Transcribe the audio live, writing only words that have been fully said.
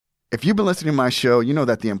If you've been listening to my show, you know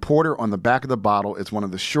that the importer on the back of the bottle is one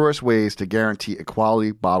of the surest ways to guarantee a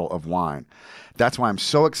quality bottle of wine. That's why I'm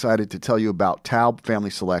so excited to tell you about Taub Family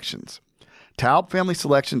Selections. Taub Family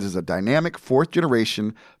Selections is a dynamic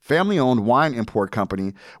fourth-generation, family-owned wine import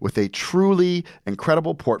company with a truly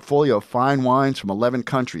incredible portfolio of fine wines from 11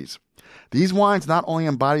 countries. These wines not only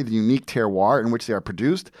embody the unique terroir in which they are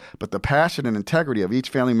produced, but the passion and integrity of each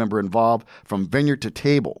family member involved from vineyard to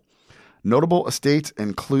table. Notable estates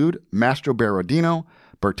include Mastro Berardino,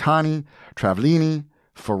 Bertani, Travellini,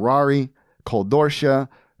 Ferrari, Col d'Orcia,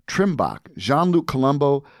 Trimbach, Jean-Luc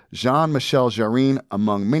Colombo, Jean-Michel Jarrin,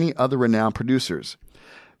 among many other renowned producers.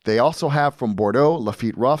 They also have from Bordeaux,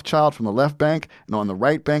 Lafite Rothschild from the left bank, and on the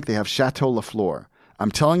right bank they have Chateau Lafleur.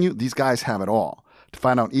 I'm telling you, these guys have it all. To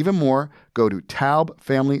find out even more, go to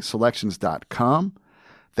taubfamilyselections.com.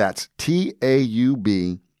 That's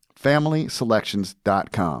TAUB,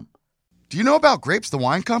 familyselections.com. Do you know about Grapes, the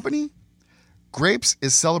wine company? Grapes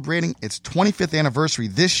is celebrating its 25th anniversary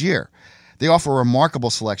this year. They offer a remarkable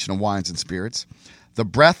selection of wines and spirits. The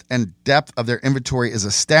breadth and depth of their inventory is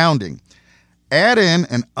astounding. Add in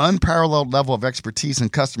an unparalleled level of expertise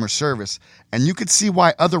and customer service, and you could see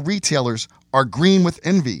why other retailers are green with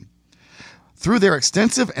envy. Through their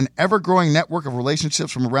extensive and ever-growing network of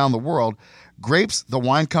relationships from around the world, Grapes, the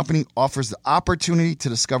wine company, offers the opportunity to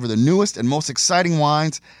discover the newest and most exciting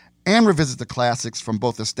wines and revisit the classics from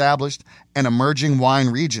both established and emerging wine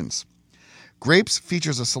regions. Grapes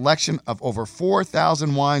features a selection of over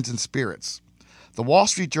 4,000 wines and spirits. The Wall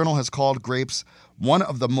Street Journal has called Grapes one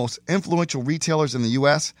of the most influential retailers in the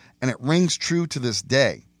U.S., and it rings true to this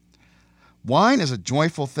day. Wine is a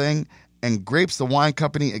joyful thing, and Grapes, the wine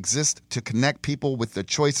company, exists to connect people with the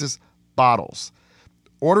choicest bottles.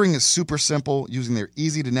 Ordering is super simple using their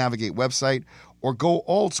easy-to-navigate website, or go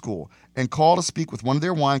old school and call to speak with one of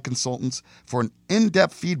their wine consultants for an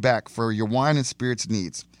in-depth feedback for your wine and spirits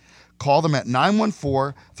needs. Call them at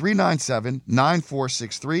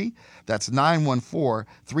 914-397-9463. That's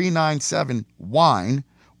 914-397-WINE.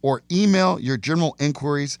 Or email your general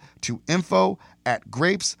inquiries to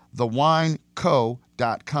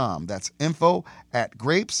info@grapesthewineco.com. That's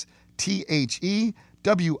info@grapes,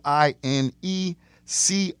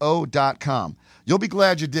 THEWINECO.com. You'll be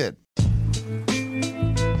glad you did.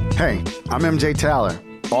 Hey, I'm MJ Taylor,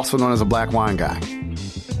 also known as a Black Wine Guy.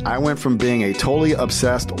 I went from being a totally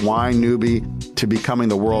obsessed wine newbie to becoming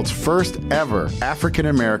the world's first ever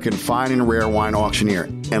African-American fine and rare wine auctioneer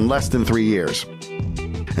in less than 3 years.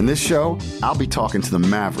 In this show, I'll be talking to the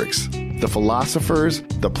mavericks, the philosophers,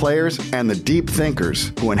 the players, and the deep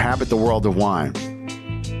thinkers who inhabit the world of wine.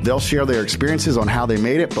 They'll share their experiences on how they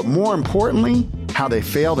made it, but more importantly, how they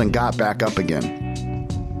failed and got back up again.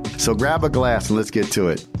 So grab a glass and let's get to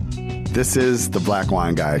it. This is the Black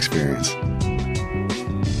Wine Guy Experience.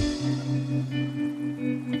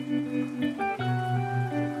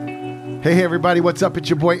 Hey, everybody, what's up? It's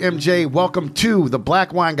your boy MJ. Welcome to the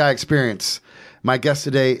Black Wine Guy Experience. My guest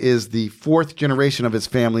today is the fourth generation of his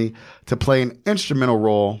family to play an instrumental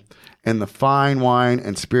role in the fine wine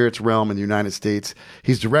and spirits realm in the United States.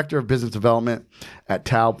 He's Director of Business Development at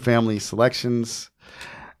Taub Family Selections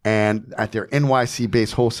and at their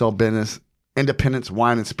NYC-based wholesale business, Independence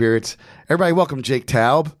Wine and Spirits. Everybody, welcome Jake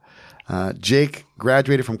Taub. Jake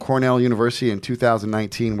graduated from Cornell University in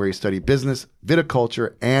 2019, where he studied business,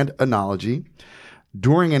 viticulture, and enology.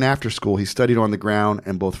 During and after school, he studied on the ground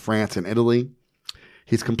in both France and Italy.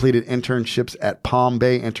 He's completed internships at Palm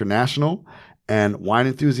Bay International and Wine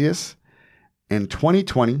Enthusiasts. In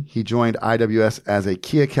 2020, he joined IWS as a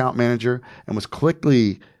key account manager and was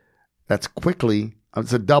quickly, it's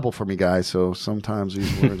a double for me, guys, so sometimes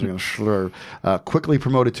these words are going to slur. Quickly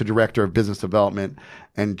promoted to Director of Business Development,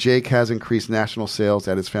 and Jake has increased national sales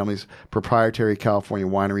at his family's proprietary California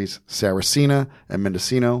wineries, Saracena and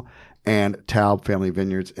Mendocino, and Taub Family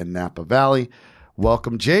Vineyards in Napa Valley.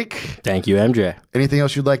 Welcome, Jake. Thank you, MJ. Anything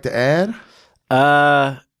else you'd like to add?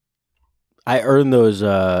 I earned those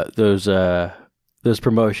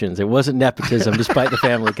promotions. It wasn't nepotism, despite the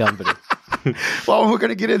family company. Well, we're going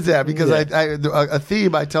to get into that because a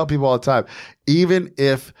theme I tell people all the time, even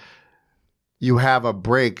if you have a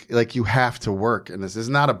break, like you have to work. And this is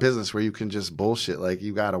not a business where you can just bullshit. Like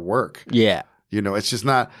you got to work. Yeah. You know, it's just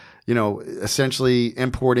not, you know, essentially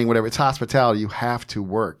importing whatever. It's hospitality. You have to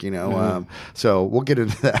work, you know. Mm-hmm. So we'll get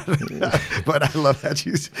into that. But I love that.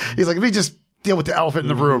 He's like, let me just deal with the elephant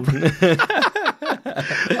in the room.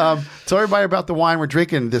 Tell everybody about the wine we're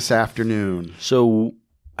drinking this afternoon. So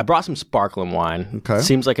I brought some sparkling wine. Okay.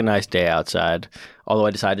 Seems like a nice day outside, although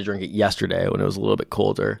I decided to drink it yesterday when it was a little bit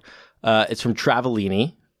colder. It's from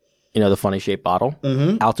Travellini, you know, the funny shaped bottle.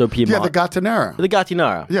 Mm-hmm. Alto Piedmont. Yeah, the Gattinara. The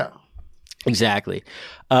Gattinara. Yeah. Exactly.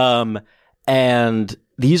 And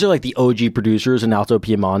these are like the OG producers in Alto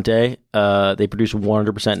Piemonte. They produce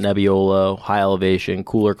 100% Nebbiolo, high elevation,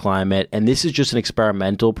 cooler climate. And this is just an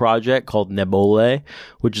experimental project called Nebole,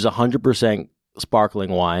 which is 100%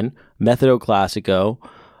 sparkling wine, Metodo Classico,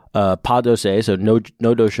 pas dosé, so no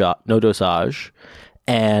dosage.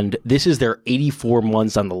 And this is their 84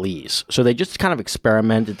 months on the lees. So they just kind of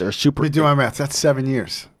experimented. They're super. Let me do my math. That's 7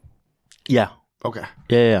 years. Yeah. Okay.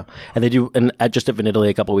 Yeah. And they do, and just up in Italy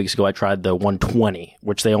a couple of weeks ago, I tried the 120,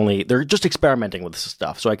 which they're just experimenting with this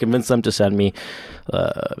stuff. So I convinced them to send me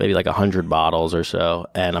maybe like 100 bottles or so,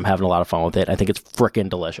 and I'm having a lot of fun with it. I think it's freaking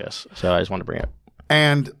delicious. So I just want to bring it.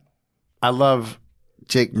 And I love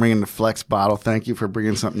Jake bringing the Flex bottle. Thank you for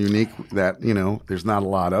bringing something unique that, there's not a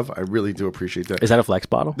lot of. I really do appreciate that. Is that a Flex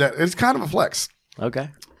bottle? It's kind of a Flex. Okay.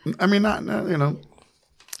 I mean, not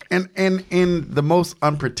And in the most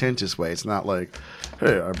unpretentious way, it's not like,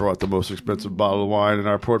 hey, I brought the most expensive bottle of wine in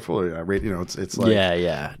our portfolio. I rate, it's like,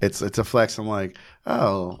 yeah. It's a flex. I'm like,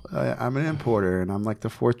 I'm an importer, and I'm like the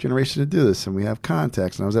fourth generation to do this, and we have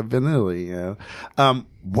contacts, and I was at Vanilli.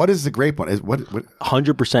 What is the grape one? Is what 100%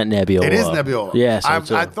 Nebbiolo. It is Nebbiolo. Yeah.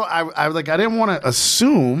 So I thought I didn't want to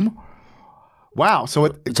assume. Wow. So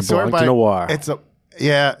it's a Blanc de Noir. It's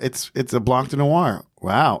a Blanc de Noir.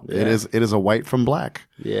 Wow. Yeah. It is a white from black.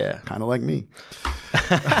 Yeah. Kind of like me.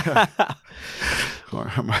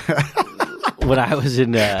 When I was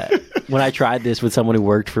when I tried this with someone who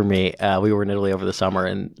worked for me, we were in Italy over the summer,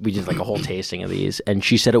 and we did like a whole tasting of these, and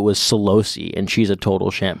she said it was Solosi, and she's a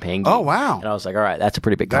total champagne geek. Oh, wow. And I was like, all right, that's a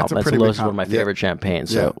pretty big compliment. Solosi is one of my favorite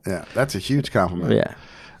champagnes. So yeah, that's a huge compliment. Yeah.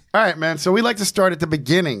 All right, man. So we like to start at the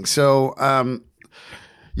beginning. So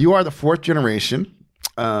you are the fourth generation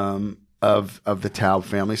of the Taub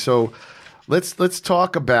family. So let's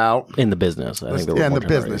talk about in the business. I think in the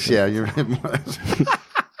business. Yeah, you're.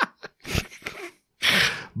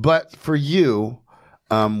 But for you,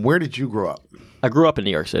 where did you grow up? I grew up in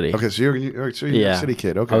New York City. Okay, so you're a New York City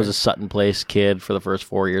kid. Okay, I was a Sutton Place kid for the first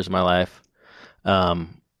 4 years of my life.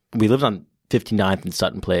 We lived on 59th and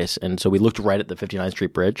Sutton Place, and so we looked right at the 59th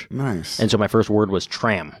Street Bridge. Nice. And so my first word was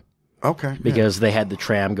tram. Okay. Because they had the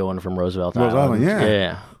tram going from Roosevelt Island.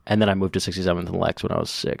 Yeah. And then I moved to 67th and Lex when I was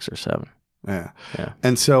 6 or 7. Yeah.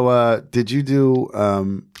 And so did you do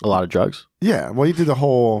a lot of drugs? Yeah. Well, you did the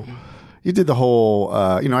whole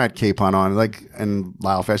I had Capon on, like, and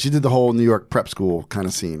Lyle Fest. You did the whole New York prep school kind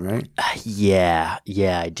of scene, right? Yeah,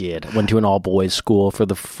 I did. Went to an all-boys school for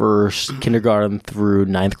the first kindergarten through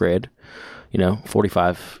 9th grade.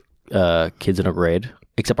 45 kids in a grade.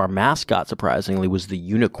 Except our mascot, surprisingly, was the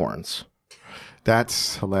unicorns.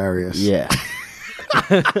 That's hilarious. Yeah.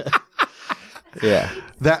 Yeah.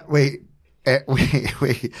 Wait,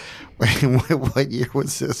 what year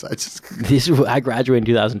was this? I graduated in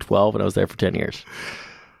 2012, and I was there for 10 years.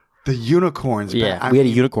 The unicorns. Yeah, we had a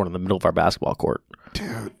unicorn in the middle of our basketball court.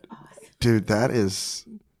 Dude, that is.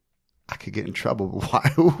 I could get in trouble. Why?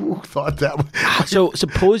 Who thought that? So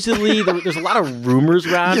supposedly there's a lot of rumors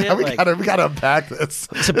around it. We gotta unpack this.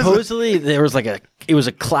 Supposedly there was it was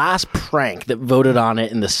a class prank that voted on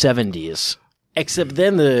it in the 70s. Except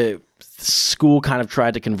then the school kind of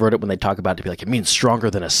tried to convert it when they talk about it to be like, it means stronger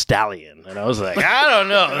than a stallion. And I was like, I don't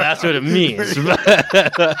know if that's what it means.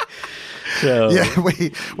 So, yeah,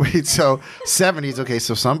 wait. So 70s. Okay,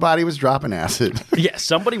 so somebody was dropping acid. Yeah,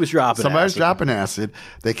 somebody was dropping acid.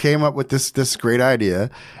 They came up with this great idea.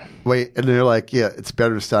 Wait, and they're like, yeah, it's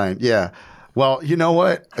better to stallion. Yeah. Well, you know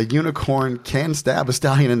what? A unicorn can stab a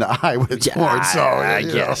stallion in the eye with its horn. So I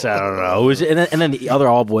guess I don't know. And then the other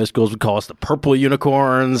all boys schools would call us the purple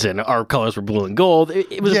unicorns, and our colors were blue and gold.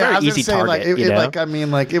 It was a very easy target. It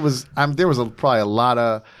was. There was probably a lot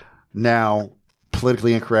of now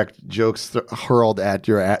politically incorrect jokes hurled at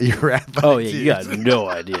your athletic Oh yeah, teams. you got no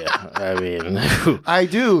idea. I mean, I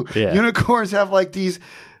do. Yeah. Unicorns have like these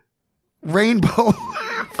rainbow.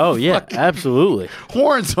 Oh yeah, absolutely.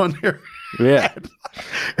 Horns on their. Yeah.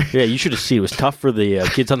 Yeah, you should have seen. It was tough for the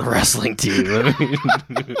kids on the wrestling team.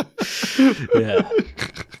 Yeah.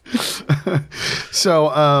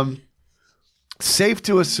 So, safe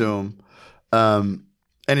to assume, and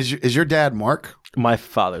is your dad Mark? My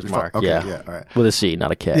father's Mark. Okay, yeah. All right. With a C,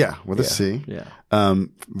 not a K. Yeah, with a C. Yeah.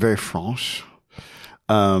 Very French.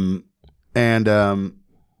 And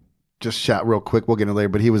just shout real quick. We'll get into it later.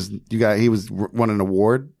 But he won an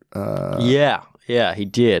award. Yeah, he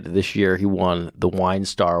did. This year, he won the Wine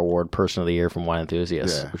Star Award Person of the Year from Wine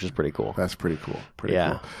Enthusiasts, which is pretty cool. That's pretty cool. Pretty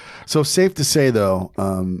cool. So safe to say, though,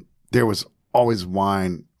 there was always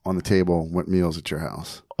wine on the table with meals at your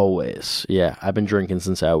house? Always. Yeah. I've been drinking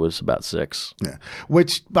since I was about 6. Yeah.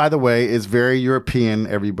 Which, by the way, is very European.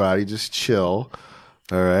 Everybody just chill.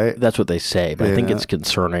 All right. That's what they say, but I think it's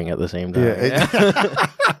concerning at the same time. Yeah.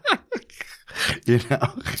 You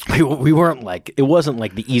know, we weren't like, it wasn't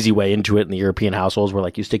like the easy way into it in the European households where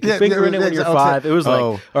like you stick your finger in it when you're 5. It was like,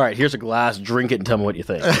 all right, here's a glass, drink it and tell me what you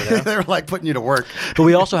think. You know? They were like putting you to work. But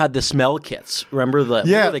we also had the smell kits. Remember what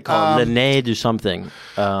do they call it? Le Nez or something.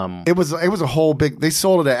 It was a whole big. They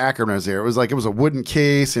sold it at Ackerman's there. It was a wooden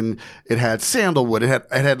case and it had sandalwood. It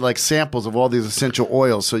had like samples of all these essential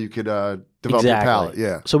oils, so you could develop your palate.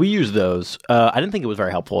 Yeah. So we used those. I didn't think it was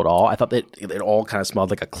very helpful at all. I thought that it all kind of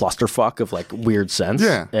smelled like a clusterfuck of like weird scents.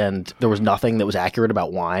 Yeah. And there was nothing that was accurate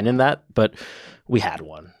about wine in that, but we had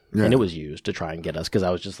one. Yeah. And it was used to try and get us because I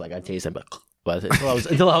was just like, I tasted it, but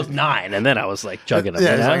until I was 9, and then I was like chugging them.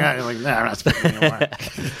 Yeah, like, nah, I'm not spending anymore.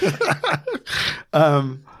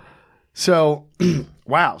 So,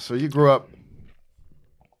 wow. So you grew up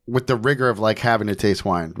with the rigor of like having to taste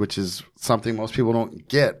wine, which is something most people don't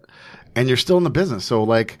get. And you're still in the business. So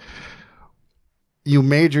like you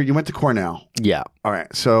went to Cornell. Yeah. All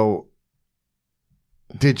right. So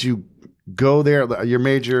did you go there? Your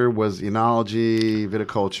major was enology,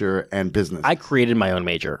 viticulture, and business. I created my own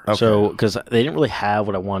major. Okay. So, because they didn't really have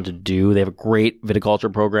what I wanted to do. They have a great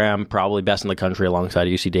viticulture program, probably best in the country alongside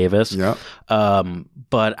UC Davis. Yeah.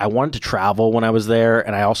 But I wanted to travel when I was there,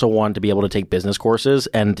 and I also wanted to be able to take business courses.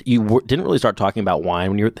 And you didn't really start talking about wine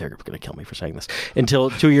when you were there. You're going to kill me for saying this. Until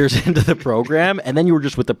 2 years into the program, and then you were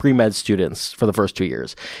just with the pre-med students for the first 2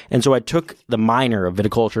 years. And so I took the minor of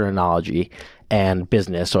viticulture and enology and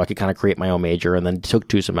business, so I could kind of create my own major, and then took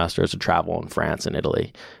 2 semesters to travel in France and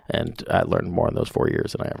Italy, and I learned more in those 4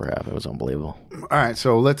 years than I ever have. It was unbelievable. All right,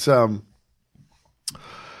 so let's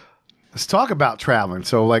talk about traveling.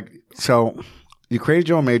 So you created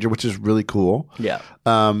your own major, which is really cool. Yeah.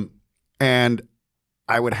 And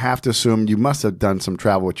I would have to assume you must have done some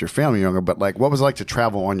travel with your family younger, but like, what was it like to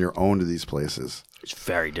travel on your own to these places? It's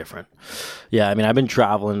very different. Yeah, I mean, I've been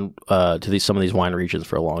traveling to some of these wine regions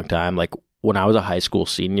for a long time. Like, when I was a high school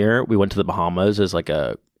senior, we went to the Bahamas as like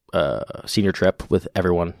a senior trip with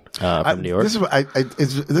everyone from New York.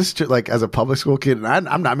 Is this like as a public school kid? And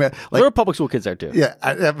I'm not like, there were public school kids there too. Yeah,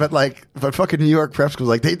 but fucking New York prep schools,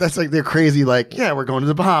 like that's like they're crazy. Like, yeah, we're going to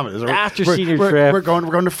the Bahamas. After senior trip, we're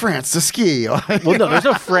going to France to ski. Well, no, there's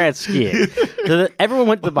no France skiing. Everyone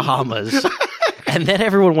went to the Bahamas. And then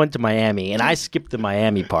everyone went to Miami, and I skipped the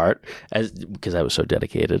Miami part because I was so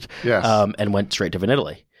dedicated. Yes. And went straight to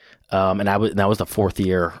Italy. And that was the 4th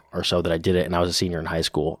year or so that I did it, and I was a senior in high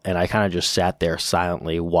school. And I kind of just sat there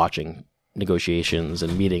silently watching negotiations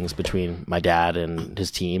and meetings between my dad and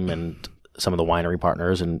his team and some of the winery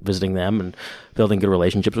partners, and visiting them and building good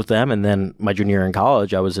relationships with them. And then my junior year in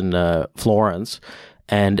college, I was in Florence,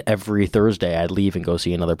 and every Thursday I'd leave and go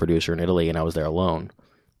see another producer in Italy, and I was there alone.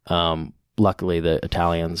 Luckily, the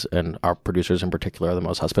Italians and our producers in particular are the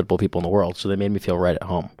most hospitable people in the world, so they made me feel right at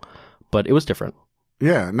home. But it was different.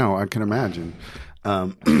 Yeah, no, I can imagine.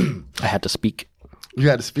 I had to speak. You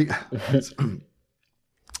had to speak.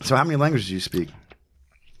 So how many languages do you speak?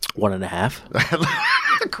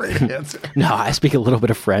 1.5. Great answer. No, I speak a little bit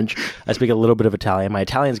of French. I speak a little bit of Italian. My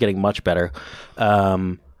Italian's getting much better.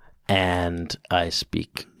 And I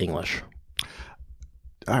speak English.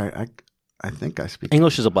 All right, I think I speak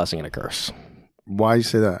English is a blessing and a curse. Why you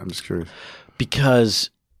say that? I'm just curious. Because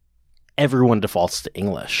everyone defaults to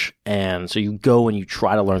English, and so you go and you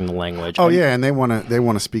try to learn the language. Oh, yeah, and they want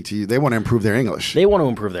to speak to you. They want to improve their English. They want to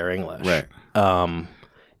improve their English. Right.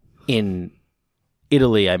 In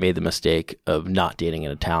Italy, I made the mistake of not dating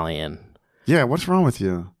an Italian. Yeah, what's wrong with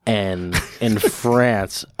you? And in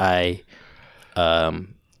France, I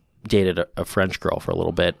dated a French girl for a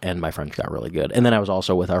little bit, and my French got really good. And then I was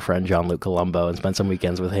also with our friend Jean-Luc Colombo and spent some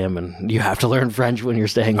weekends with him, and you have to learn French when you're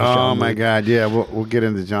staying with Jean-Luc. Oh, my God. Yeah, we'll get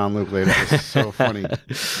into Jean-Luc later. It's so funny.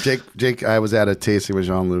 Jake, I was at a tasting with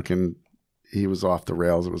Jean-Luc, and he was off the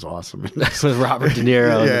rails. It was awesome. With Robert De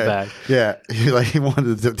Niro in the back. Yeah. He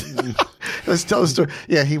wanted to... Let's tell the story.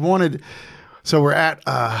 Yeah, he wanted... So we're at...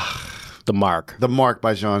 The Mark. The Mark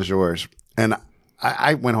by Jean-Georges. And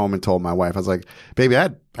I went home and told my wife, I was like, baby, I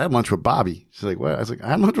had lunch with Bobby. She's like, what? I was like, I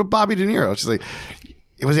had lunch with Bobby De Niro. She's like,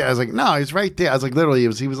 I was like, no, he's right there. I was like, literally,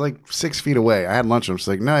 he was like 6 feet away. I had lunch with him. She's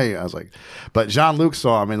like, no. I was like, but Jean-Luc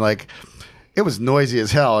saw him, and like, it was noisy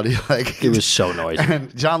as hell. And it was so noisy.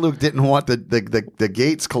 And Jean-Luc didn't want the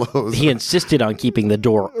gates closed. He insisted on keeping the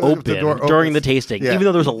door open during the tasting, even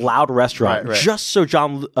though there was a loud restaurant, just so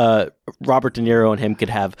Robert De Niro and him could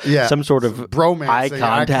have some sort of bromance, eye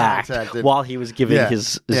contact while he was giving his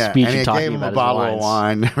speech and talking gave him about a bottle his of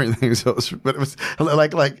wine and everything. So, but it was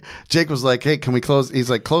like Jake was like, "Hey, can we close?" He's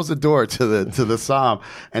like, "Close the door to the psalm."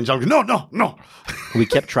 And John goes, "No." We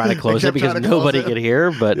kept trying to close it because nobody could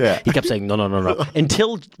hear, but he kept saying, no,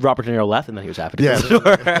 until Robert De Niro left, and then he was happy to close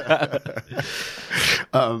the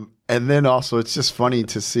door. And then also, it's just funny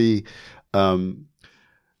to see, I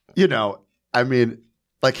mean,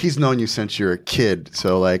 like he's known you since you're a kid.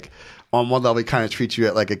 So like on one level, he kind of treats you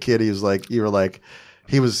like a kid. He was like,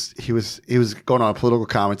 he was going on a political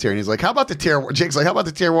commentary, and he's like, "How about the terroir?" Jake's like, "How about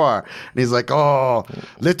the terroir?" And he's like, "Oh,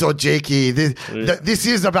 little Jakey, this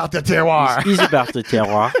is about the terroir. He's about the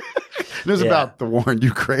terroir." It was about the war in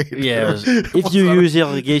Ukraine. Yeah. If you use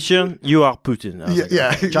irrigation, you are Putin.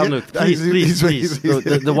 Jean-Luc, please.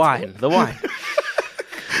 The wine.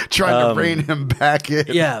 Trying to rein him back in.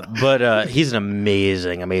 Yeah, but he's an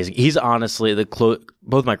amazing. He's honestly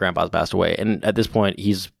both my grandpas passed away, and at this point,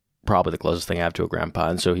 he's probably the closest thing I have to a grandpa,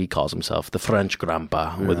 and so he calls himself the French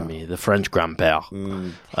grandpa with me, the French grandpère.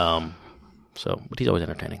 But he's always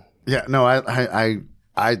entertaining. Yeah, no, I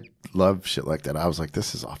love shit like that. I was like,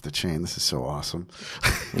 this is off the chain. This is so awesome.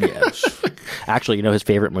 Yes. Actually, his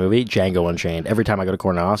favorite movie, Django Unchained. Every time I go to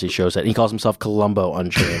Cornelius, he shows that. He calls himself Columbo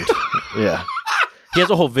Unchained. Yeah. He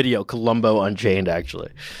has a whole video, Columbo Unchained,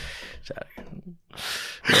 actually.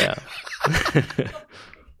 Yeah.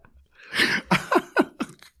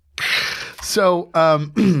 So,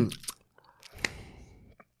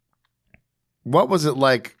 what was it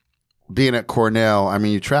like being at Cornell? I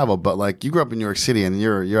mean, you traveled, but like you grew up in New York City, and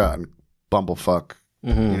you're out in bumblefuck,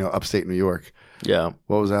 upstate New York. Yeah.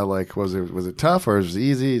 What was that like? Was it tough or was it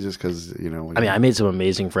easy? Just because I made some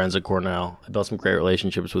amazing friends at Cornell. I built some great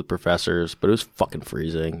relationships with professors, but it was fucking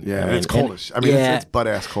freezing. Yeah, it's coldish. It's butt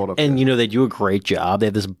ass cold up there. And they do a great job. They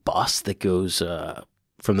have this bus that goes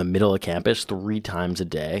from the middle of campus 3 times a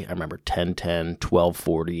day. I remember 10:10,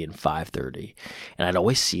 12:40, and 5:30. And I'd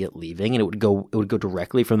always see it leaving, and it would go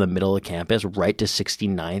directly from the middle of campus right to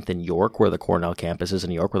 69th in York, where the Cornell campus is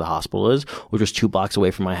in New York, where the hospital is, which was 2 blocks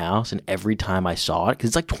away from my house. And every time I saw it, because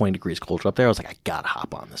it's like 20 degrees colder up there, I was like, I gotta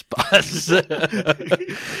hop on this bus.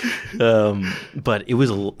 But it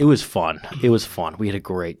was fun. It was fun. We had a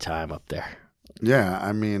great time up there. Yeah,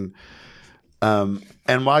 I mean,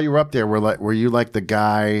 and while you were up there, were you like the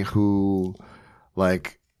guy who,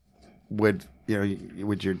 like, would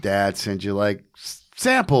your dad send you like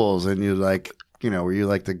samples, and you like, were you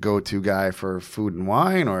like the go-to guy for food and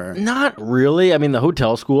wine, or not really? I mean, the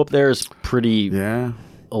hotel school up there is pretty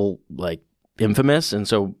like infamous, and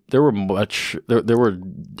so there were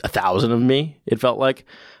 1,000 of me. It felt like.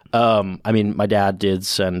 I mean, my dad did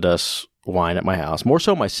send us wine at my house, more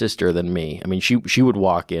so my sister than me. I mean, she would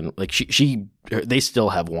walk in, like they still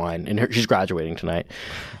have wine, and she's graduating tonight.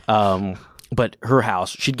 But her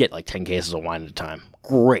house, she'd get like 10 cases of wine at a time.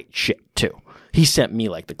 Great shit too. He sent me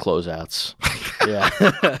like the closeouts. Yeah.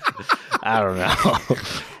 I don't know.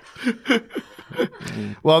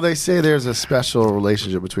 Well, they say there's a special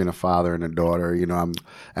relationship between a father and a daughter. I'm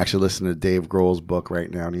actually listening to Dave Grohl's book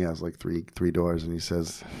right now, and he has like three daughters, and he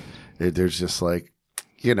says there's just like,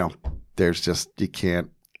 there's just, you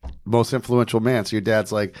can't, most influential man. So your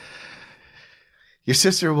dad's like, your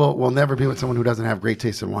sister will never be with someone who doesn't have great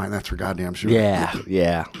taste in wine. That's for goddamn sure. Yeah.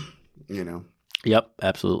 Yep,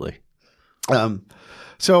 absolutely.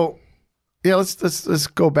 So yeah, let's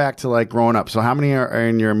go back to like growing up. So how many are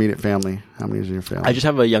in your immediate family? How many is in your family? I just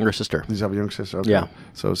have a younger sister. You just have a younger sister? Okay. Yeah.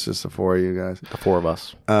 So it's just the 4 of you guys. The 4 of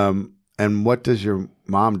us. And what does your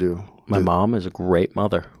mom do? My mom is a great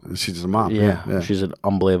mother. She's just a mom. Yeah. She's an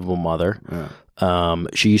unbelievable mother. Yeah.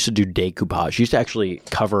 She used to do decoupage. She used to actually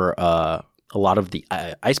cover a lot of the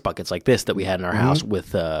ice buckets like this that we had in our house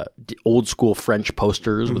with old school French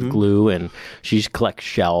posters with glue, and she collects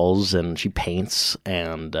shells and she paints,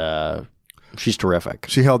 and she's terrific.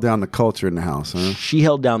 She held down the culture in the house, huh? She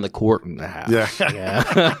held down the court in the house. Yeah.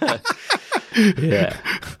 Yeah.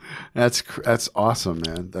 That's awesome,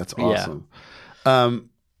 man. That's awesome. Yeah.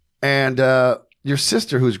 And your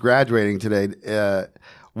sister who's graduating today,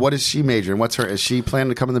 what is she majoring? Is she planning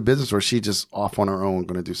to come in the business, or is she just off on her own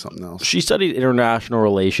going to do something else? She studied international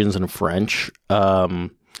relations and French.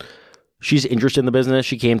 She's interested in the business.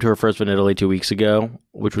 She came to her first in Italy 2 weeks ago,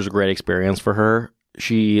 which was a great experience for her.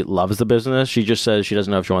 She loves the business. She just says she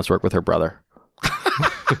doesn't know if she wants to work with her brother.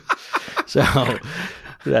 So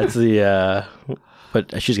that's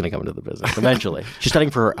but she's going to come into the business eventually. She's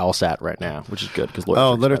studying for her LSAT right now, which is good because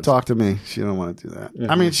let her talk to me. She don't want to do that.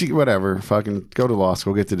 I mean, she whatever. Fucking go to law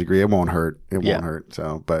school, get the degree. It won't hurt. It won't hurt.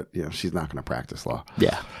 So, but she's not going to practice law.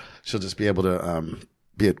 Yeah, she'll just be able to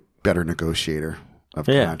be a better negotiator of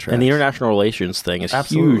Yeah, contracts. and the international relations thing is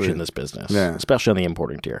huge in this business, especially on the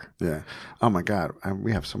importing tier. Yeah. Oh my God,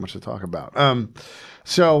 we have so much to talk about.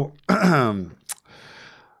 So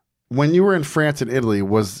when you were in France and Italy,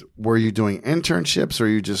 were you doing internships or were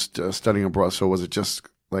you just studying abroad? So was it just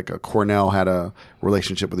like Cornell had a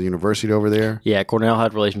relationship with the university over there? Yeah, Cornell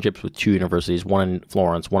had relationships with 2 universities, one in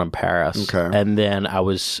Florence, one in Paris. Okay. And then I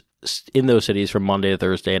was in those cities from Monday to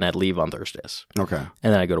Thursday, and I'd leave on Thursdays. Okay.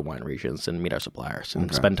 And then I'd go to wine regions and meet our suppliers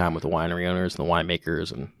and spend time with the winery owners and the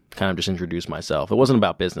winemakers and kind of just introduce myself. It wasn't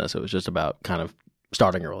about business. It was just about kind of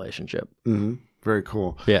starting a relationship. Mm-hmm. Very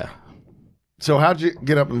cool. Yeah. So how'd you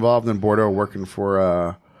get up involved in Bordeaux working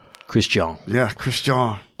for Christian? Yeah,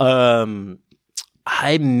 Christian.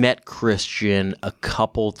 I met Christian a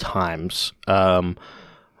couple times. Oh,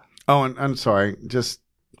 and I'm sorry, just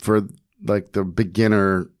for like the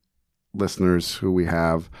beginner listeners who we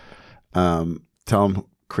have, tell them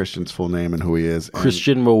Christian's full name and who he is.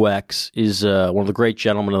 Christian Moex is one of the great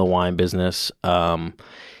gentlemen of the wine business.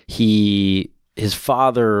 His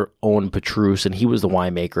father owned Petrus, and he was the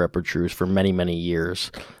winemaker at Petrus for many, many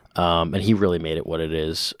years. And he really made it what it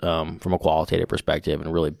is from a qualitative perspective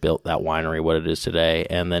and really built that winery what it is today.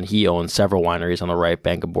 And then he owns several wineries on the right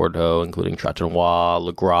bank of Bordeaux, including Châtenois,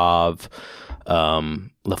 Le Grave,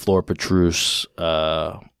 La Fleur Petrus,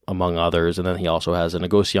 among others. And then he also has a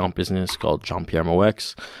negociant business called Jean-Pierre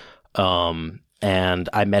Moex. And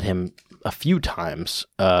I met him a few times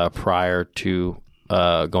prior to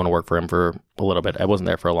going to work for him for a little bit. I wasn't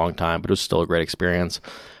there for a long time, but it was still a great experience.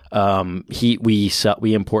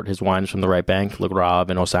 We import his wines from the right bank, Le Grave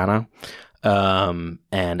and Osana.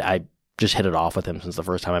 And I just hit it off with him since the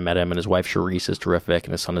first time I met him. And his wife Charisse is terrific,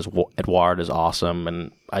 and his son Edouard is awesome.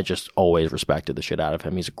 And I just always respected the shit out of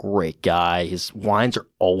him. He's a great guy. His wines are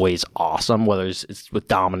always awesome, whether it's with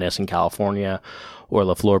Dominus in California or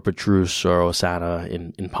La Fleur Petrus or Osana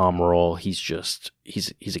in Pomerol.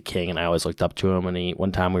 He's a king, and I always looked up to him. And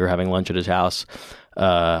one time we were having lunch at his house.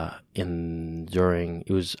 I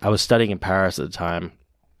was studying in Paris at the time,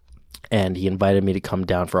 and he invited me to come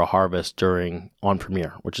down for a harvest during En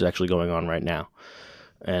Premiere, which is actually going on right now.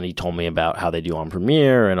 And he told me about how they do En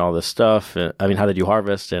Premiere and all this stuff. How they do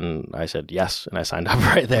harvest, and I said yes, and I signed up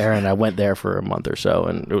right there, and I went there for a month or so,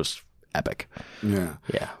 and it was epic. Yeah.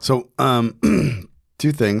 Yeah. So,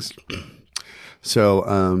 2 things. So,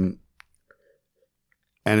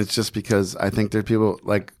 and it's just because I think there are people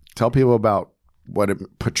tell people about what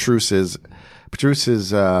Petrus is. Petrus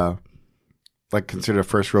is considered a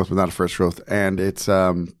first growth, but not a first growth. And it's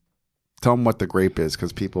tell them what the grape is,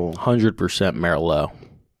 because people 100% Merlot.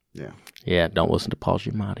 Yeah. Yeah. Don't listen to Paul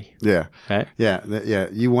Giamatti. Yeah. Okay. Yeah.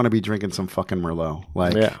 You want to be drinking some fucking Merlot,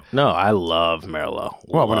 yeah. No, I love Merlot.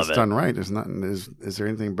 Well, when it's done right, there's nothing. Is there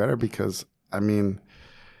anything better? Because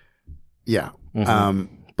yeah.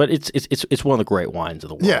 Mm-hmm. But it's one of the great wines of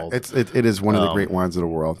the world. Yeah. It is one of the great wines of the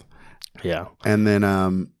world. Yeah. And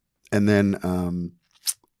then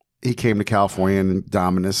he came to California and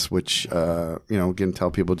Dominus, which again,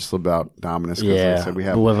 tell people just about Dominus. Yeah, like I said, we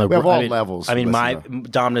have all levels. My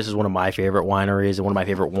Dominus is one of my favorite wineries and one of my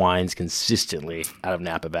favorite wines consistently out of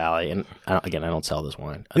Napa Valley. And I don't sell this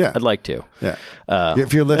wine. I'd like to. Yeah,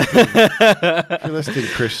 if you're listening,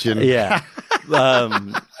 Christian. Yeah.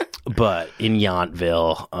 But in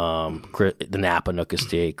Yountville, the Napa Nook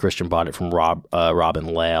Estate, Christian bought it from Robin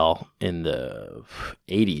Lale in the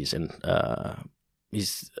 80s, and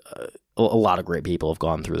he's a lot of great people have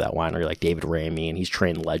gone through that winery, like David Ramey, and he's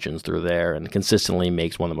trained legends through there, and consistently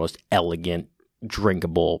makes one of the most elegant,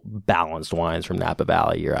 drinkable, balanced wines from Napa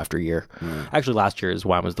Valley year after year. Mm. Actually, last year his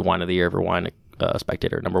wine was the wine of the year for Wine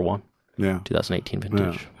Spectator, number 1. Yeah, 2018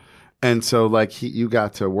 vintage. Yeah. And so, you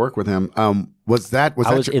got to work with him. I was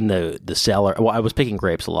in the cellar. Well, I was picking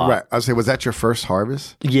grapes a lot. Right. I was saying, was that your first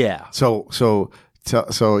harvest? Yeah. So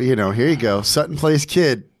here you go, Sutton Place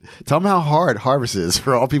kid. Tell them how hard harvest is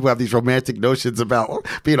for all people who have these romantic notions about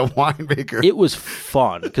being a winemaker. It was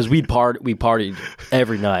fun because we partied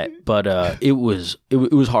every night, but it was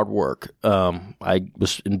hard work. I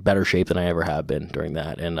was in better shape than I ever have been during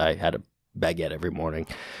that, and I had a baguette every morning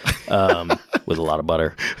with a lot of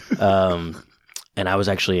butter. And I was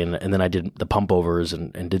actually and then I did the pump overs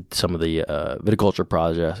and did some of the viticulture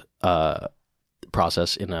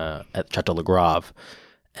process at Chateau Le Grave.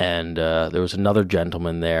 And there was another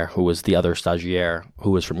gentleman there who was the other stagiaire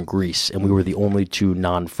who was from Greece, and we were the only 2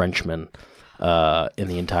 non-Frenchmen in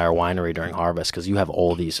the entire winery during harvest, because you have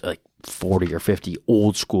all these 40 or 50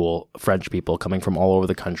 old school French people coming from all over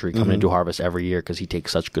the country coming into harvest every year, because he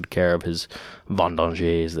takes such good care of his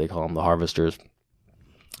vendangers, they call them, the harvesters.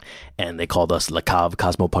 And they called us La Cave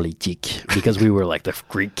Cosmopolitique because we were like the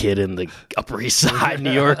Greek kid in the Upper East Side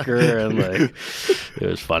New Yorker. And like, it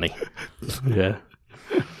was funny. Yeah.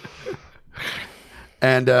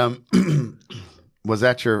 And was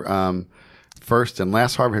that your first and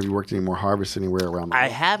last harvest? Have you worked any more harvests anywhere around the world? I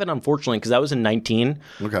haven't, unfortunately, because that was in 19.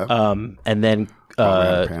 Okay. And then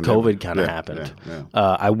COVID kind of happened. Yeah.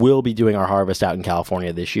 I will be doing our harvest out in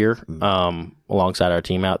California this year alongside our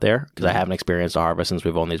team out there because I haven't experienced a harvest since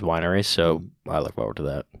we've owned these wineries. So I look forward to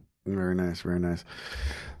that. Very nice. Very nice.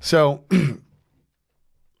 So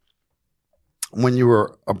when you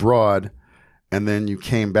were abroad and then you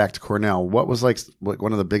came back to Cornell, what was like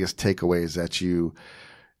one of the biggest takeaways that you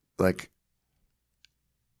like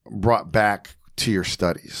brought back to your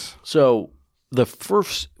studies? So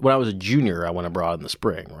when I was a junior, I went abroad in the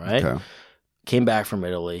spring, right? Okay. Came back from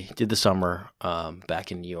Italy, did the summer back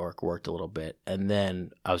in New York, worked a little bit, and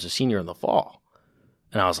then I was a senior in the fall.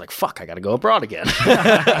 And I was like, fuck, I got to go abroad again. And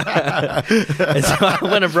so I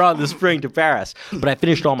went abroad in the spring to Paris, but I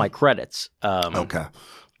finished all my credits. Okay.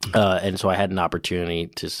 And so I had an opportunity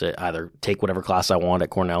to either take whatever class I wanted at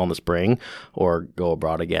Cornell in the spring or go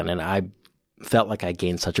abroad again. And I felt like I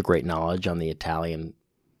gained such a great knowledge on the Italian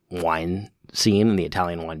wine scene and the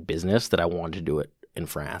Italian wine business that I wanted to do it in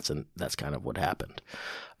France, and that's kind of what happened.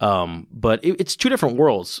 But it's two different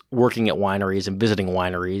worlds, working at wineries and visiting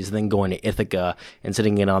wineries, and then going to Ithaca and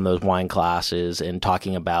sitting in on those wine classes and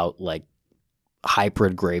talking about like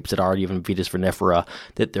hybrid grapes that aren't even Vitis vinifera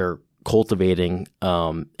that they're cultivating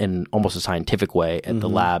in almost a scientific way at the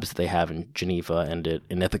labs that they have in Geneva and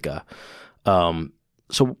in Ithaca. But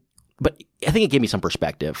I think it gave me some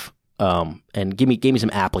perspective. And gave me some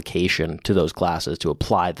application to those classes to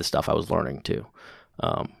apply the stuff I was learning to.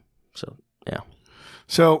 Yeah.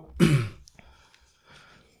 So,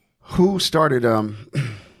 who started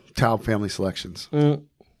Taub Family Selections?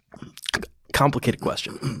 Complicated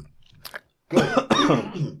question. What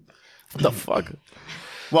the fuck?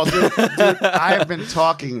 Well, dude, I have been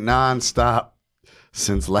talking nonstop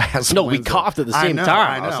since last. No, Wednesday. we coughed at the same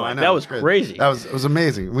time. I know. That was crazy. It was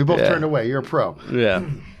amazing. We both turned away. You're a pro. Yeah.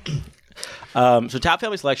 So Taub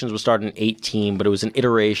Family Selections was started in 2018, but it was an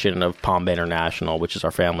iteration of Palm Bay International, which is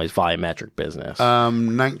our family's volumetric business.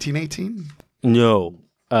 1918? No.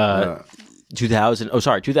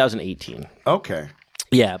 2018. Okay.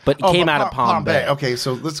 Yeah, but it came out of Palm Bay. Okay,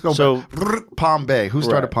 so let's go back. Palm Bay. Who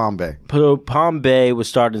started Palm Bay? So Palm Bay was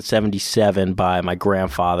started in 1977 by my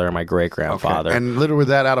grandfather and my great-grandfather. Okay. And literally, was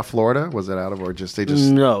that out of Florida? Was it out of, or just,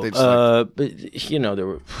 No. But, there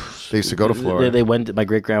were... They used to go to Florida. They went. My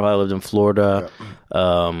great-grandfather lived in Florida,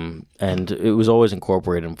 and it was always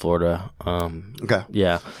incorporated in Florida. Okay.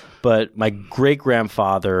 Yeah. But my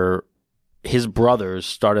great-grandfather, his brothers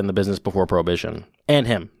started in the business before Prohibition, and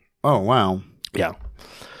him. Oh, wow. Yeah.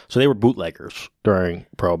 So they were bootleggers during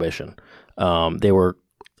Prohibition. They were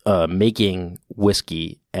making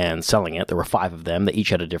whiskey and selling it. There were 5 of them. They each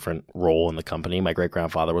had a different role in the company. My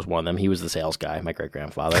great-grandfather was one of them. He was the sales guy, my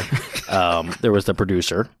great-grandfather. There was the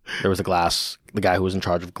producer. There was the guy who was in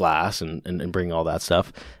charge of glass and bringing all that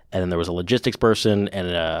stuff. And then there was a logistics person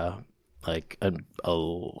and I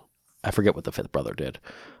forget what the 5th brother did.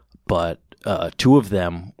 But 2 of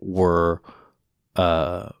them were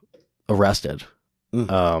arrested.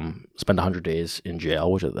 Spent 100 days in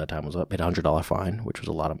jail, which at that time was paid a $100 fine, which was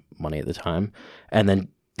a lot of money at the time. And then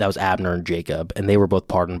that was Abner and Jacob, and they were both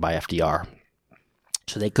pardoned by FDR.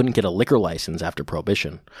 So they couldn't get a liquor license after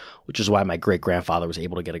Prohibition, which is why my great-grandfather was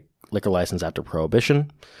able to get a liquor license after Prohibition.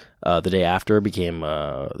 The day after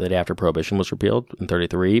Prohibition was repealed in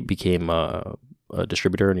 1933, became a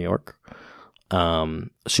distributor in New York.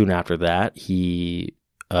 Soon after that, he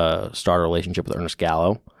started a relationship with Ernest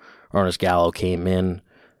Gallo. Ernest Gallo came in,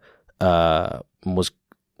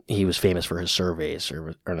 he was famous for his surveys,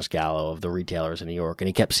 Ernest Gallo, of the retailers in New York, and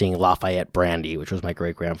he kept seeing Lafayette brandy, which was my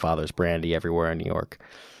great-grandfather's brandy, everywhere in New York,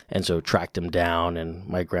 and so tracked him down, and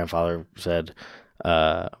my grandfather said,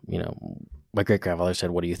 my great-grandfather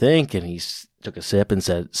said, "What do you think?" And he took a sip and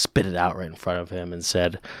said, spit it out right in front of him and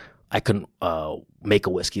said, "I couldn't make a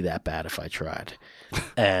whiskey that bad if I tried."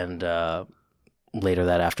 And later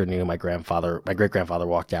that afternoon, my great-grandfather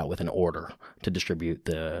walked out with an order to distribute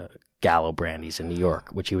the Gallo brandies in New York,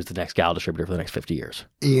 which he was the next Gallo distributor for the next 50 years.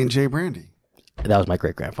 E&J Brandy. That was my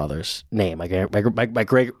great-grandfather's name. My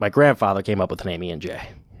grandfather came up with the name E&J.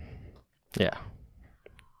 Yeah.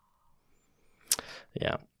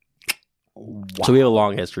 Yeah. Wow. So we have a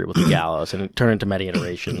long history with the Gallos, and it turned into many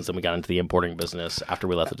iterations, and we got into the importing business after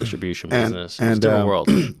we left the distribution business. It's a different world.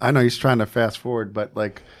 I know he's trying to fast forward, but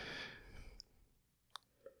like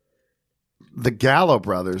the Gallo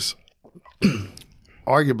brothers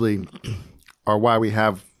arguably are why we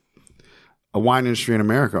have a wine industry in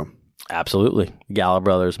America. Absolutely. Gallo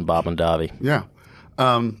Brothers and Bob and Davi. Yeah.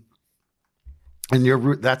 And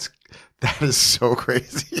that is so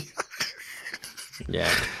crazy.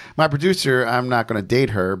 Yeah. My producer, I'm not going to date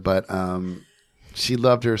her, but she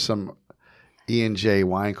loved her some E&J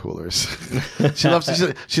wine coolers. she loves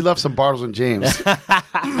some Bartles and James.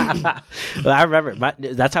 Well, I remember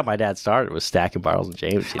that's how my dad started, was stacking Bartles and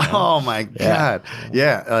James. You know? Oh my God.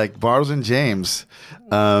 Yeah, like Bartles and James.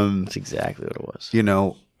 That's exactly what it was. You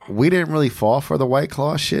know, we didn't really fall for the White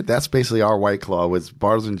Claw shit. That's basically our White Claw, was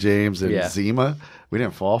Bartles and James and Zima. We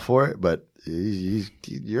didn't fall for it, but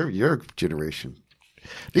your generation.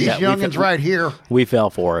 These youngins right here. We fell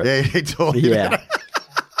for it. They told you. Yeah.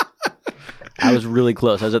 I was really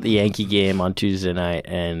close. I was at the Yankee game on Tuesday night,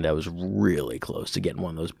 and I was really close to getting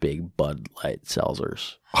one of those big Bud Light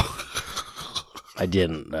seltzers. I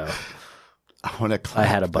didn't, though. I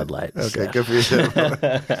had a Bud Light. Okay, so. good for you.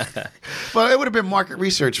 Well, it would have been market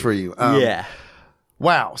research for you. Yeah.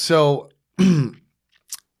 Wow. So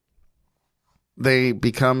they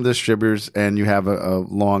become distributors, and you have a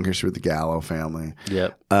long history with the Gallo family.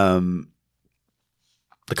 Yep. The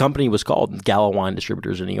company was called Gallo Wine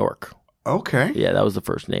Distributors in New York. Okay. Yeah, that was the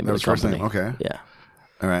first name of the company. First name. Okay. Yeah.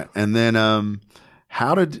 All right. And then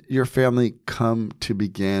how did your family come to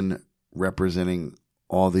begin representing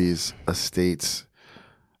all these estates?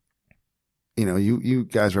 You know, you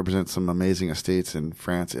guys represent some amazing estates in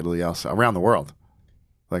France, Italy, also around the world.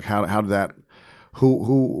 Like how did that?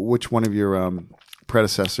 Which one of your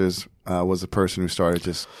predecessors was the person who started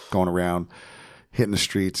just going around, hitting the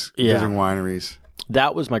streets, visiting wineries?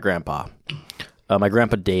 That was my grandpa. My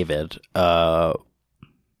grandpa David was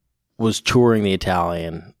touring the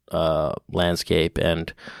Italian landscape,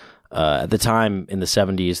 and at the time in the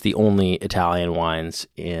 70s, the only Italian wines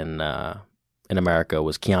in America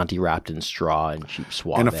was Chianti wrapped in straw and cheap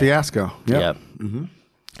Suave. And a fiasco. Yep. Mm-hmm.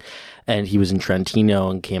 And he was in Trentino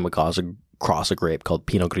and came across a grape called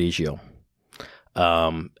Pinot Grigio.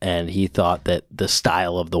 And he thought that the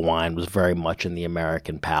style of the wine was very much in the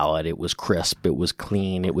American palate. It was crisp, it was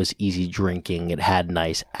clean, it was easy drinking, it had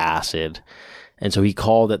nice acid. And so he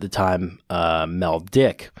called at the time Mel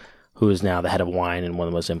Dick, who is now the head of wine and one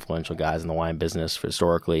of the most influential guys in the wine business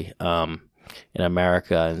historically in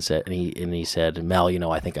America, and he said, Mel, you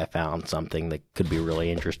know, I think I found something that could be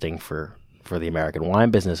really interesting for the American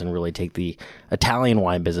wine business and really take the Italian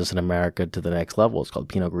wine business in America to the next level. It's called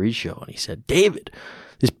Pinot Grigio. And he said, David,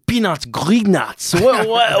 this Pinot Grigio.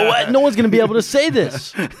 What? No one's going to be able to say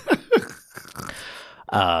this.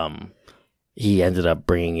 He ended up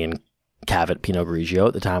bringing in Cavit Pinot Grigio.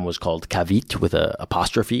 At the time was called Cavit with an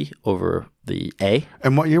apostrophe over the A.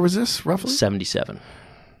 And what year was this, roughly? 77.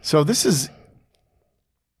 So this is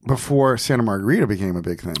before Santa Margherita became a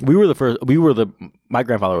big thing. My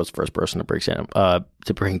grandfather was the first person to bring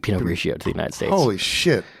Pinot Grigio to the United States. Holy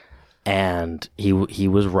shit. And he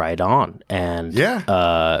was right on. And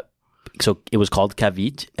so it was called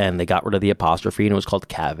Cavit, and they got rid of the apostrophe, and it was called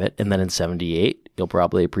Cavit. And then in 78, you'll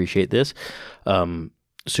probably appreciate this,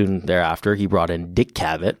 soon thereafter, he brought in Dick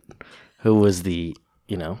Cavett, who was the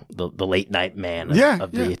late night man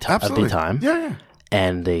of the time. Yeah.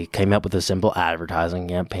 And they came up with a simple advertising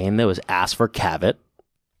campaign that was ask for Cavett,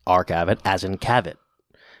 our Cavett, as in Cavett.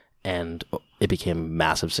 And it became a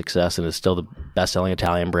massive success and is still the best-selling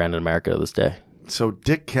Italian brand in America to this day. So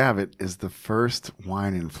Dick Cavett is the first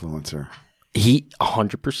wine influencer. 100%.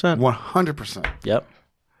 100%. Yep.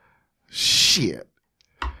 Shit.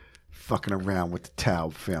 Fucking around with the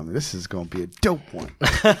Taub family. This is going to be a dope one.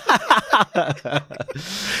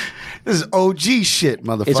 This is OG shit,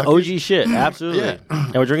 motherfucker. It's OG shit, absolutely. Yeah.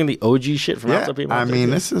 And we're drinking the OG shit from outside people. I mean,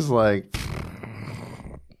 this is like...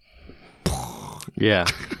 Yeah.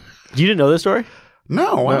 You didn't know this story?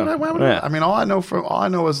 No. Why would I? I mean, all I know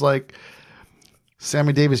is like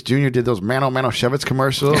Sammy Davis Jr. did those Mano Shevitz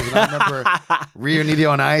commercials. And I remember Rio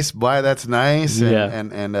Nidio on Ice. Boy, that's nice.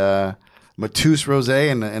 And Matisse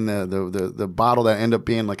Rosé and the bottle that ended up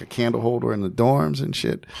being like a candle holder in the dorms and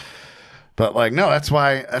shit. But like, no, that's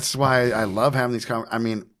why I love having these I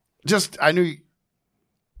mean, I knew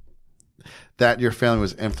that your family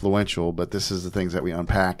was influential, but this is the things that we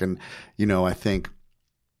unpack. And, you know, I think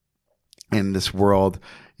in this world,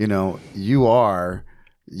 you know, you are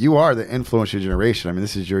the influential generation. I mean,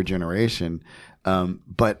 this is your generation.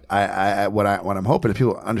 But what I'm hoping that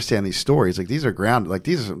people understand these stories, like these are grounded, like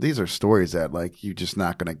these are stories that like you're just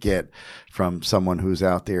not going to get from someone who's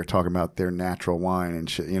out there talking about their natural wine and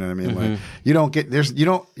shit. You know what I mean? Mm-hmm. Like you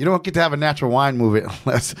don't get to have a natural wine movement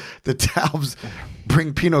unless the Taubs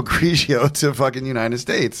bring Pinot Grigio to fucking United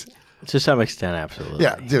States. To some extent, absolutely.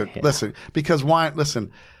 Yeah, dude. Yeah. Listen, because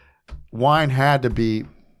wine had to be.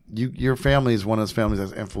 Your family is one of those families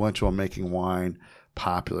that's influential in making wine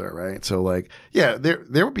popular, right? So, like, yeah,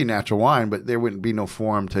 there would be natural wine, but there wouldn't be no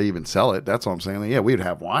forum to even sell it. That's all I'm saying. Like, yeah, we'd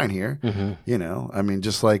have wine here. You know, I mean,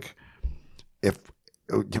 just like if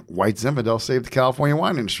White Zinfandel saved the California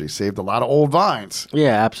wine industry, saved a lot of old vines.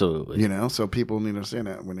 Yeah, absolutely. You know, so people need to understand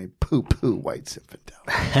that when they poo White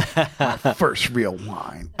Zinfandel, my first real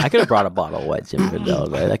wine. I could have brought a bottle of White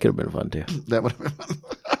Zinfandel. Right? That could have been fun too. That would have been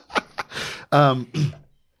fun.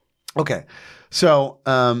 Okay, so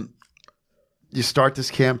you start this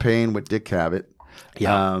campaign with Dick Cavett.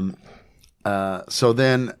 Yeah. So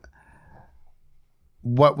then,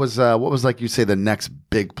 what was like you say the next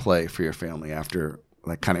big play for your family after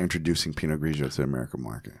like kind of introducing Pinot Grigio to the American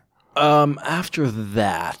market? After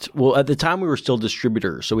that, well, at the time we were still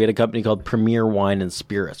distributors, so we had a company called Premier Wine and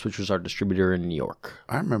Spirits, which was our distributor in New York.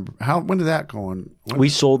 I remember when did that go on? We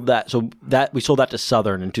sold that. So we sold that to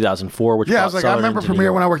Southern in 2004. Which I was like, Southern I remember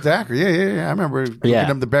Premier when I worked at Acre. Yeah. I remember looking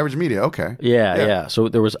at the beverage media. Okay. Yeah. So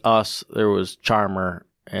there was us, there was Charmer,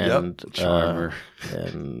 and Charmer.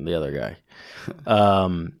 and the other guy.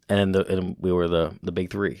 And we were the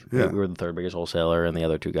big three. Yeah. We were the third biggest wholesaler, and the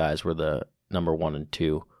other two guys were the number 1 and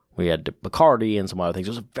 2. We had Bacardi and some other things.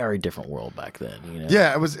 It was a very different world back then. You know?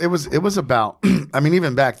 Yeah, it was about. I mean,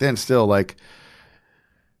 even back then, still like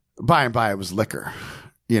by and by, it was liquor.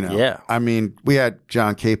 You know. Yeah. I mean, we had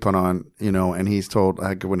John Capon on. You know, and he's told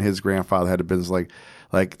like when his grandfather had a business,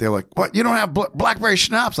 like they're like, what? You don't have blackberry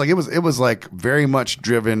schnapps? Like it was like very much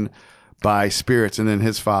driven by spirits. And then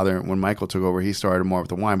his father, when Michael took over, he started more with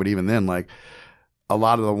the wine. But even then, like. A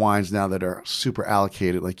lot of the wines now that are super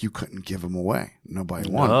allocated, like you couldn't give them away. Nobody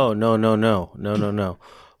wanted. No.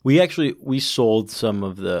 We sold some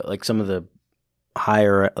of the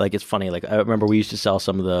higher. Like it's funny. Like I remember we used to sell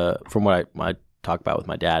some of the from what I talk about with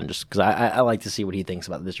my dad, and just because I like to see what he thinks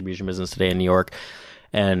about the distribution business today in New York.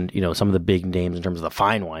 And you know some of the big names in terms of the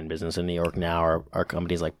fine wine business in New York now are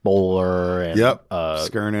companies like Bowler and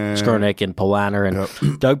Skurnik and Polaner.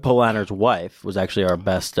 And Doug Polaner's wife was actually our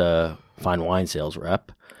best fine wine sales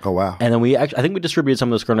rep. Oh wow! And then I think we distributed some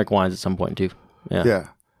of those Skurnik wines at some point too. Yeah.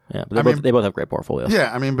 But they both have great portfolios.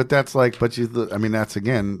 Yeah, I mean, but that's like, that's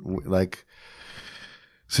again like.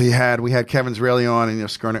 So we had Kevin Zraeli on,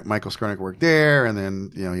 and Michael Skurnik worked there, and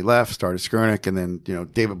then he left, started Skurnik, and then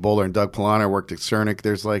David Bowler and Doug Polaner worked at Skurnik.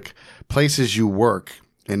 There's like places you work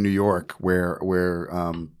in New York where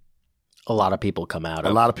a lot of people come out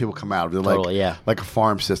of. A lot of people come out of. They're totally, like a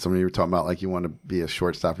farm system. You were talking about like you want to be a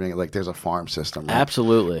shortstop. Like there's a farm system. Right?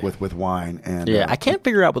 Absolutely. With wine. And I can't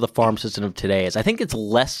figure out what the farm system of today is. I think it's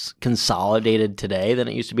less consolidated today than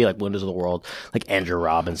it used to be, like Windows of the World, like Andrew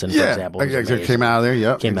Robinson, for example. Came out of there,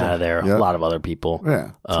 yep. Came out of there. Yep. A lot of other people.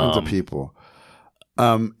 Yeah, tons of people.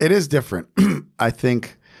 It is different. I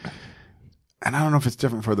think, and I don't know if it's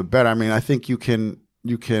different for the better. I mean, I think you can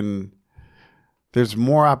there's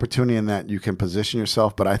more opportunity in that you can position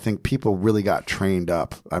yourself, but I think people really got trained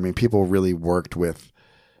up. I mean, people really worked with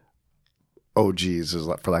OGs,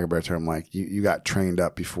 for lack of a better term. Like you got trained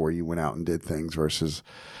up before you went out and did things versus,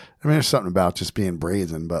 I mean, there's something about just being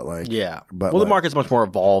brazen, but like, yeah. But the market's much more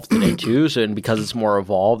evolved today too. So, and because it's more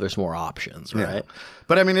evolved, there's more options, right? Yeah.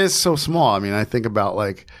 But I mean, it's so small. I mean, I think about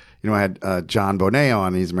like, I had John Bonet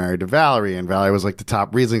on. He's married to Valerie, and Valerie was like the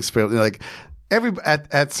top Riesling spirit. Like,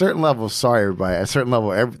 at certain levels, sorry everybody, at certain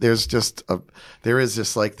level, there is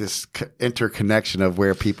just like this interconnection of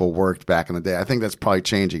where people worked back in the day. I think that's probably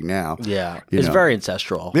changing now. Yeah, it's very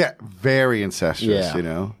ancestral. Yeah, very incestuous.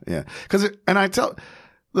 Yeah.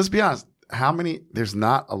 Let's be honest. There's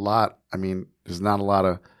not a lot. I mean, there's not a lot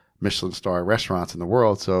of Michelin star restaurants in the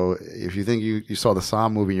world. So if you think you saw the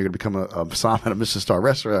Somm movie, and you're going to become a Somm at a Michelin star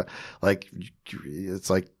restaurant, like it's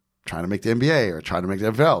like trying to make the NBA or trying to make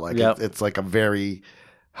the NFL. Like it's like a very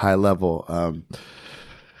high level,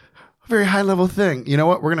 thing. You know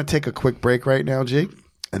what? We're going to take a quick break right now, Jake,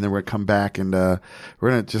 and then we're going to come back and we're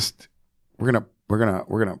going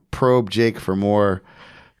to probe Jake for more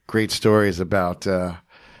great stories about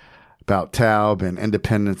Taub and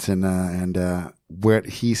independence and what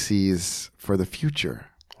he sees for the future.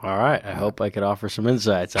 All right. I hope I could offer some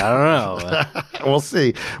insights. I don't know. We'll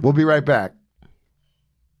see. We'll be right back.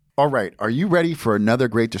 All right, are you ready for another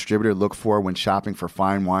great distributor to look for when shopping for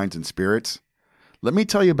fine wines and spirits? Let me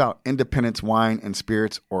tell you about Independence Wine and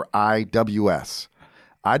Spirits, or IWS.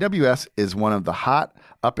 IWS is one of the hot,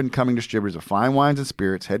 up-and-coming distributors of fine wines and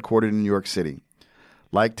spirits headquartered in New York City.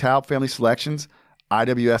 Like Taub Family Selections,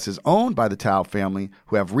 IWS is owned by the Taub family,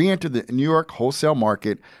 who have re-entered the New York wholesale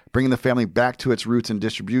market, bringing the family back to its roots in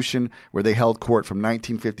distribution, where they held court from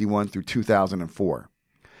 1951 through 2004.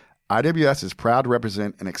 IWS is proud to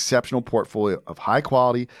represent an exceptional portfolio of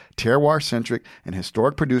high-quality, terroir-centric, and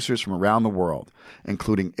historic producers from around the world,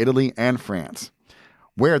 including Italy and France,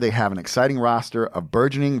 where they have an exciting roster of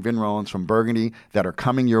burgeoning vignerons from Burgundy that are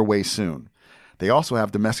coming your way soon. They also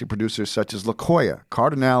have domestic producers such as La Coya,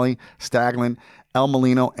 Cardinale, Staglin, El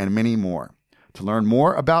Molino, and many more. To learn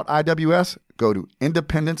more about IWS, go to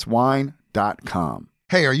independencewine.com.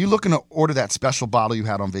 Hey, are you looking to order that special bottle you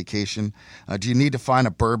had on vacation? Do you need to find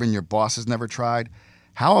a bourbon your boss has never tried?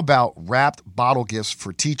 How about wrapped bottle gifts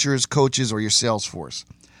for teachers, coaches, or your sales force?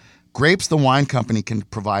 Grapes, the wine company, can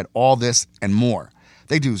provide all this and more.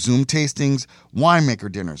 They do Zoom tastings,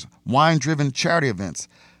 winemaker dinners, wine-driven charity events,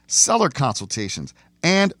 cellar consultations,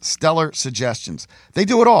 and stellar suggestions. They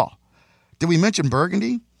do it all. Did we mention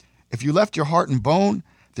Burgundy? If you left your heart and bone,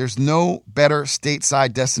 there's no better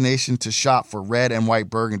stateside destination to shop for red and white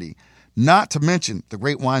Burgundy. Not to mention the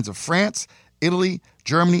great wines of France, Italy,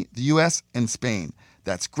 Germany, the U.S., and Spain.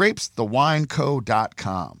 That's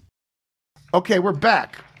grapesthewineco.com. Okay, we're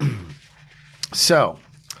back. So,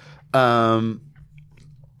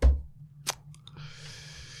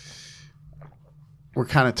 we're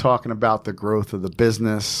kind of talking about the growth of the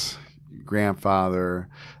business, your grandfather.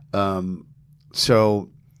 So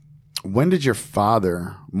when did your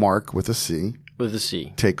father, Mark with a C,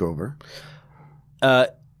 take over?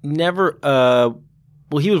 Never. Well,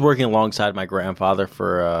 he was working alongside my grandfather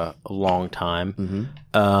for a long time.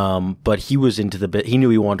 Mm-hmm. But he was into the bit. He knew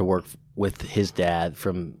he wanted to work with his dad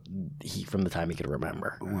from the time he could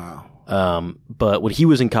remember. Wow. But when he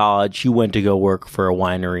was in college, he went to go work for a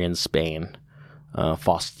winery in Spain.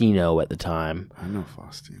 Faustino at the time. I know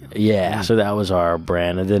Faustino. Yeah, so that was our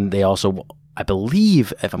brand. And then they also, I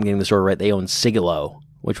believe, if I'm getting the story right, they own Sigilo,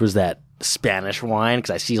 which was that Spanish wine, because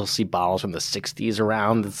I still see bottles from the 60s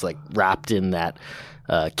around that's like wrapped in that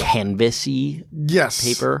canvasy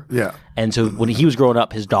paper. Yeah. And so when he was growing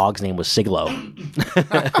up, his dog's name was Sigilo.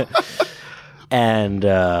 And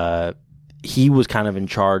he was kind of in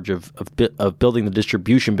charge of building the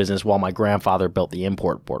distribution business while my grandfather built the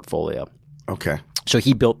import portfolio. Okay. So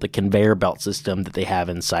he built the conveyor belt system that they have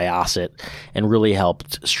in Syosset and really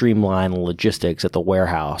helped streamline the logistics at the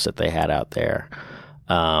warehouse that they had out there.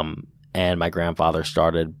 And my grandfather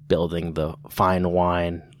started building the fine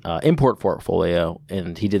wine import portfolio,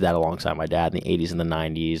 and he did that alongside my dad in the 80s and the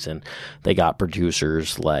 90s. And they got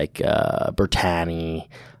producers like Bertani,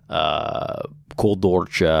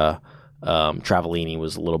 Coldorcia, Travellini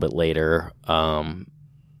was a little bit later.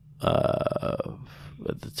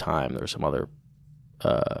 At the time, there was some other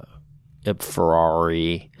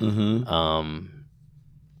Ferrari, a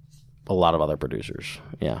lot of other producers.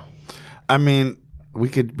 Yeah, I mean, we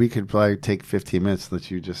could probably take 15 minutes and let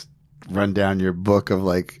you just run down your book of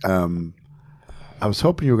like. I was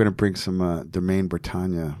hoping you were going to bring some Domaine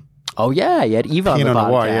Bretagne. Oh yeah, you had Eva on the podcast.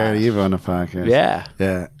 Noir, yeah, Eva on the podcast. Yeah,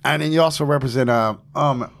 and then you also represent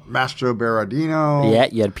Mastro Berardino. Yeah,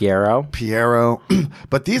 you had Piero.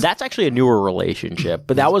 But that's actually a newer relationship.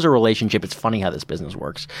 But that was a relationship. It's funny how this business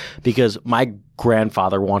works because my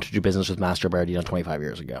grandfather wanted to do business with Mastro Berardino 25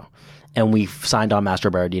 years ago, and we signed on Mastro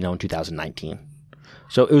Berardino in 2019.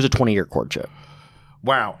 So it was a 20-year courtship.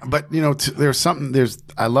 Wow, but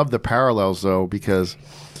I love the parallels though because.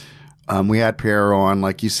 We had Piero on,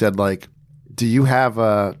 like you said, like,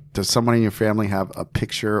 does someone in your family have a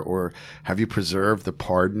picture or have you preserved the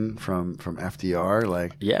pardon from FDR?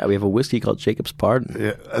 Like, yeah, we have a whiskey called Jacob's Pardon.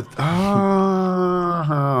 Yeah.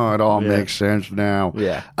 It all makes sense now.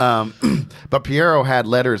 Yeah. But Piero had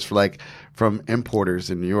letters from importers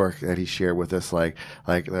in New York that he shared with us, like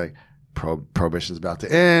prohibition's about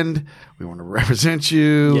to end. We want to represent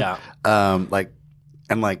you. Yeah.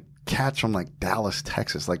 Cats from like Dallas,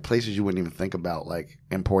 Texas, like places you wouldn't even think about, like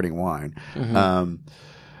importing wine. Mm-hmm.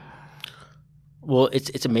 Well,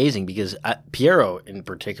 it's amazing because Piero in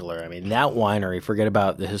particular, I mean, that winery, forget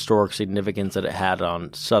about the historic significance that it had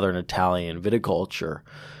on Southern Italian viticulture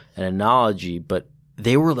and enology, but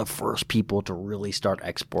they were the first people to really start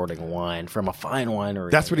exporting wine from a fine winery.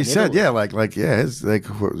 That's what he said. Yeah,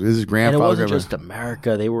 his grandfather. And it wasn't just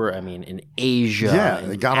America. They were, I mean, in Asia. Yeah,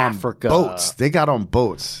 they got Africa. on boats. They got on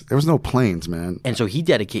boats. There was no planes, man. And so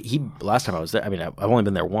last time I was there, I mean, I've only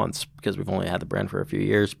been there once because we've only had the brand for a few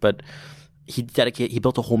years, but he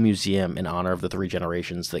built a whole museum in honor of the three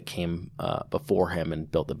generations that came before him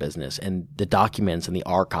and built the business. And the documents and the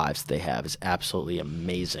archives that they have is absolutely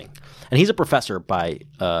amazing. And he's a professor by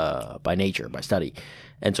nature, by study.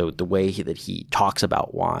 And so the way that he talks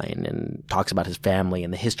about wine and talks about his family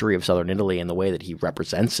and the history of Southern Italy and the way that he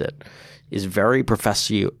represents it is very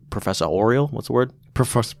professorial. What's the word?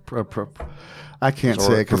 I can't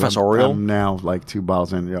say it because I'm now like 2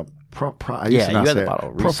 bottles in. Yeah, you had the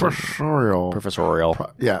bottle. Professorial.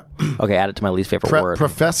 Yeah. Okay, add it to my least favorite word.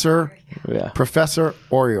 Professor. Yeah. Professor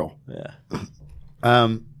Oriole. Yeah.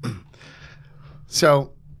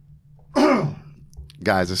 So,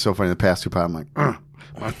 guys, it's so funny. The past 2 pounds, I'm like,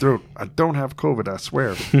 my throat. I don't have COVID. I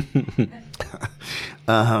swear.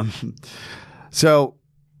 So,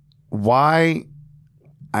 why?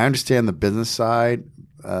 I understand the business side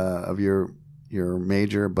of your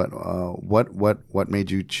major, but what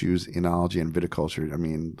made you choose enology and viticulture? I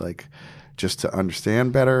mean, like, just to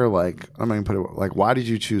understand better. Like, I'm going to put it like, why did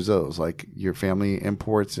you choose those? Like, your family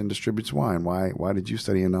imports and distributes wine. Why did you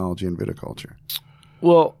study enology and viticulture?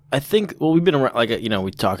 Well, I think we've been around, like, we're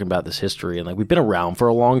talking about this history, and like we've been around for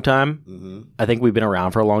a long time. Mm-hmm. I think we've been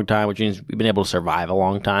around for a long time, which means we've been able to survive a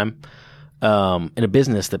long time in a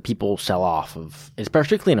business that people sell off of,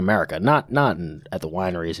 particularly in America, not at the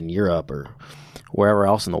wineries in Europe or wherever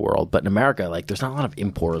else in the world, but in America, like, there's not a lot of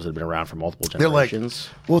importers that have been around for multiple generations.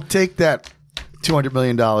 They're like, we'll take that $200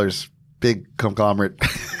 million big conglomerate.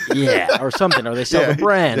 Yeah, or something, or they sell the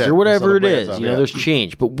brands, or whatever it is. There's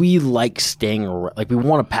change, but we like staying around. Like, we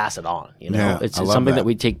want to pass it on. It's something that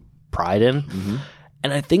we take pride in. Mm-hmm.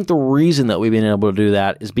 And I think the reason that we've been able to do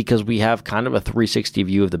that is because we have kind of a 360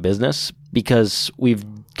 view of the business, because we've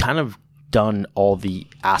kind of done all the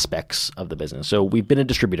aspects of the business. So we've been a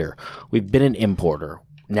distributor, we've been an importer,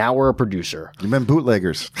 now we're a producer. You've been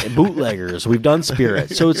bootleggers. We've done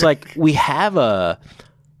spirits. So it's like we have a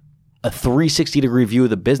 360-degree view of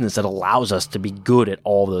the business that allows us to be good at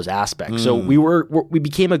all those aspects. So we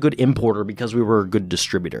became a good importer because we were a good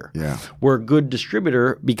distributor. Yeah. We're a good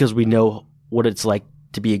distributor because we know what it's like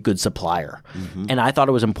to be a good supplier. Mm-hmm. And I thought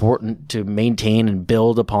it was important to maintain and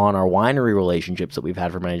build upon our winery relationships that we've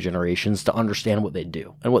had for many generations to understand what they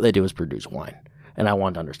do. And what they do is produce wine. And I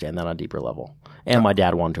wanted to understand that on a deeper level. And my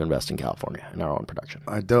dad wanted to invest in California in our own production.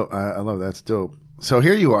 I love that. That's dope. So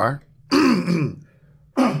here you are.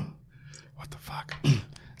 What the fuck?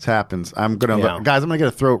 This happens. Guys, I'm gonna get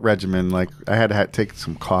a throat regimen. Like, I had to take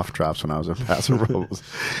some cough drops when I was in Paso Robles.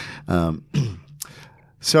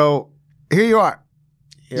 So here you are.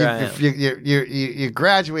 You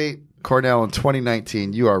graduate Cornell in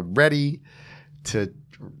 2019. You are ready to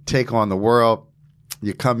take on the world.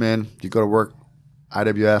 You come in. You go to work.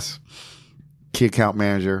 IWS, key account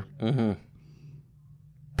manager. Mm-hmm.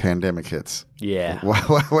 Pandemic hits. Yeah. What's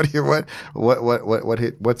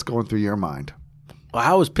going through your mind? Well,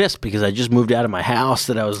 I was pissed because I just moved out of my house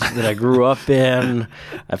that I grew up in.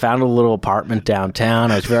 I found a little apartment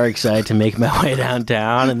downtown. I was very excited to make my way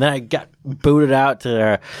downtown, and then I got booted out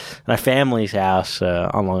to my family's house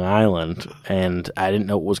on Long Island, and I didn't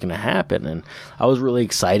know what was going to happen. And I was really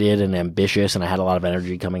excited and ambitious, and I had a lot of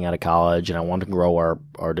energy coming out of college, and I wanted to grow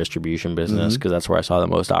our distribution business because that's where I saw the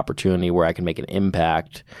most opportunity, where I can make an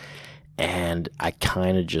impact. And I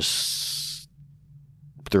kind of just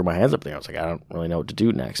threw my hands up there. I was like, I don't really know what to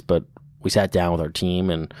do next. But we sat down with our team,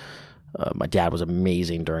 and my dad was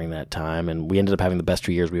amazing during that time. And we ended up having the best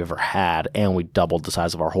 2 years we've ever had. And we doubled the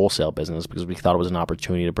size of our wholesale business because we thought it was an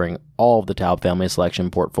opportunity to bring all of the Taub family selection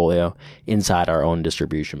portfolio inside our own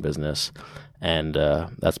distribution business. And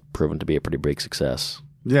that's proven to be a pretty big success.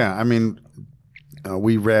 Yeah. I mean, I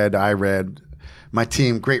read, my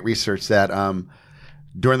team, great research that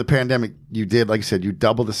during the pandemic, you did, like you said, you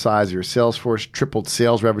doubled the size of your sales force, tripled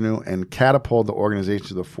sales revenue, and catapulted the organization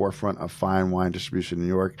to the forefront of fine wine distribution in New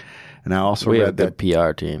York. And I also read that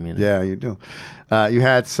PR team. Yeah, you do. You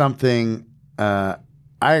had something. I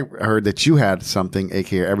heard that you had something,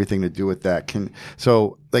 aka everything to do with that.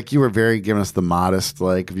 So you were very giving us the modest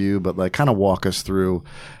view, but kind of walk us through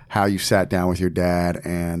how you sat down with your dad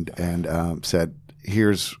and said,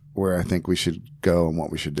 "Here's where I think we should go and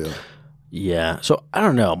what we should do." Yeah. So I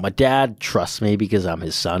don't know. My dad trusts me because I'm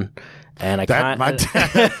his son. And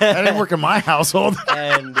that didn't work in my household.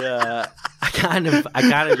 And I kind of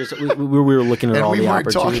just we were looking at all the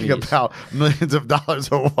opportunities. We weren't talking about millions of dollars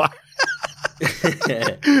of wine.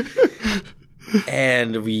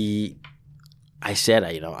 And I said,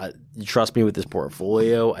 you trust me with this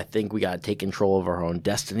portfolio. I think we got to take control of our own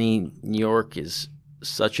destiny. New York is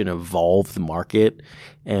such an evolved market,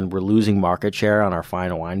 and we're losing market share on our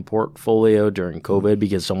fine wine portfolio during COVID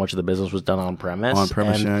because so much of the business was done on premise.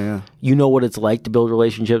 Yeah. You know what it's like to build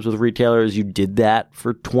relationships with retailers. You did that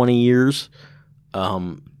for 20 years.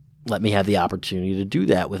 let me have the opportunity to do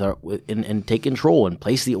that and take control and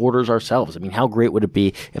place the orders ourselves. I mean, how great would it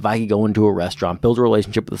be if I could go into a restaurant, build a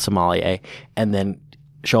relationship with the sommelier, and then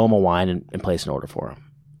show him a wine and place an order for him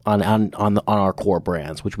on our core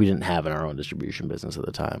brands, which we didn't have in our own distribution business at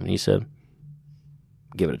the time. And he said,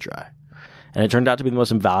 give it a try. And it turned out to be the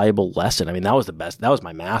most invaluable lesson. I mean, that was the best. That was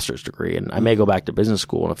my master's degree. And I may go back to business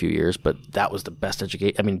school in a few years, but that was the best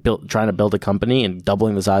education. I mean, trying to build a company and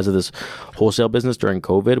doubling the size of this wholesale business during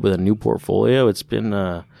COVID with a new portfolio, it's been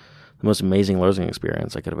the most amazing learning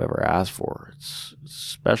experience I could have ever asked for. It's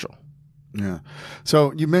special. Yeah.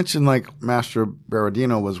 So you mentioned like Master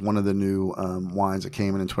Barodino was one of the new wines that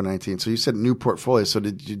came in 2019. So you said new portfolio. So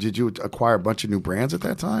did you acquire a bunch of new brands at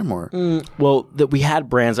that time, or? Well, we had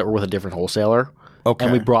brands that were with a different wholesaler. Okay.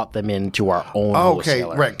 And we brought them into our own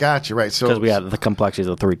wholesaler. Right. Gotcha. Right. So because we had the complexities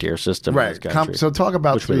of the 3-tier system. Right. So talk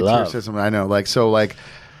about the 3-tier system. I know. Like, so like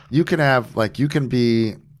you can have like you can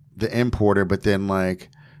be the importer, but then like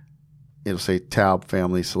it'll say Taub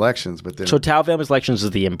Family Selections, but then so Taub Family Selections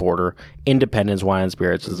is the importer, Independence Wine and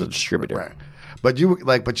Spirits is the distributor. Right. But you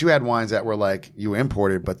had wines that were like you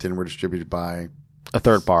imported, but then were distributed by a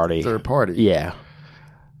third party. Yeah.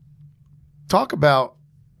 Talk about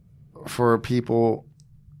for people,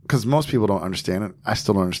 because most people don't understand it. I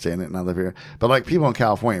still don't understand it, and I live here. But like people in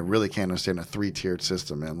California really can't understand a 3-tiered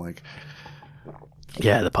system, and like.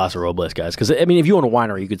 Yeah, the Paso Robles guys. Because, I mean, if you own a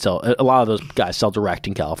winery, you could sell – a lot of those guys sell direct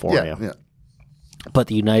in California. Yeah. But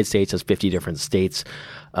the United States has 50 different states,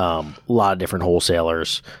 a lot of different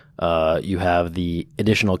wholesalers. You have the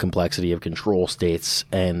additional complexity of control states.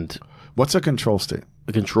 And what's a control state?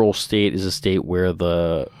 A control state is a state where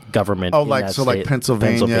the government – like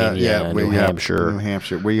Pennsylvania, New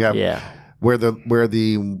Hampshire. Where you have where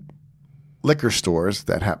the liquor stores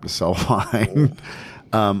that happen to sell wine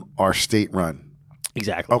are state-run.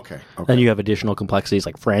 Exactly. Okay. Then you have additional complexities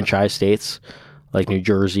like franchise states, like New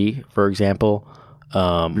Jersey, for example,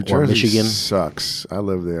 New Jersey or Michigan. Sucks. I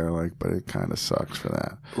live there, but it kind of sucks for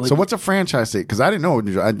that. So what's a franchise state? Because I didn't know it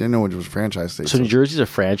was a franchise state. So New Jersey is a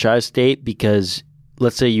franchise state because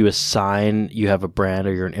let's say you have a brand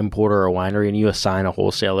or you're an importer or a winery and you assign a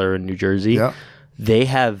wholesaler in New Jersey. Yeah. They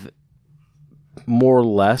have more or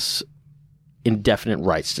less indefinite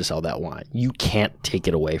rights to sell that wine. You can't take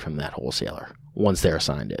it away from that wholesaler once they're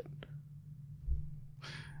assigned it.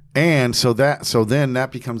 And so then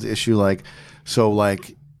that becomes the issue. Like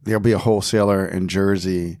there'll be a wholesaler in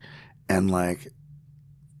Jersey, and like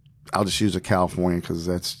I'll just use a California because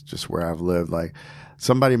that's just where I've lived. Like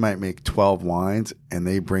somebody might make 12 wines and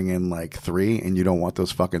they bring in like 3, and you don't want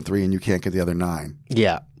those fucking 3, and you can't get the other 9.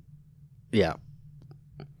 Yeah.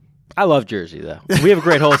 I love Jersey though. We have a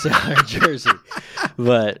great wholesaler in Jersey,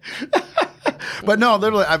 but no,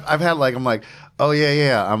 literally, I've had like I'm like, oh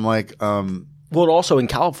yeah. I'm like, well, also in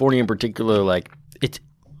California in particular, like it's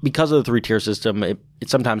because of the 3-tier system. It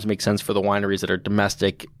sometimes makes sense for the wineries that are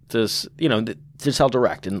domestic to sell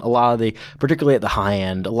direct, and a lot of particularly at the high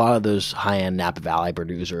end, a lot of those high end Napa Valley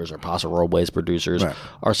producers or Paso Robles producers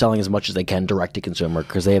are selling as much as they can direct to consumer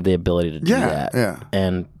because they have the ability to do that. Yeah,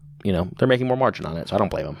 and they're making more margin on it, so I don't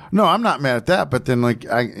blame them. No, I'm not mad at that. But then, like,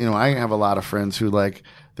 I have a lot of friends who like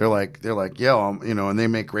they're like, yo, and they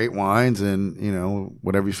make great wines, and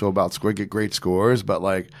whatever you feel about score, get great scores. But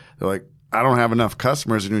like, they're like, I don't have enough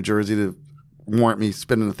customers in New Jersey to warrant me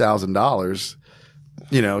spending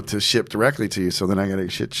 $1,000, to ship directly to you. So then I got to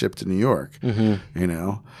get shit shipped to New York.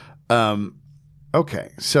 Mm-hmm.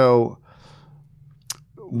 Okay, so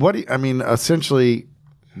essentially,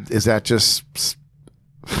 is that just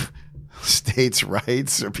states'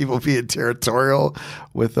 rights or people being territorial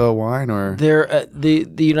with wine, or the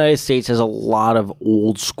United States has a lot of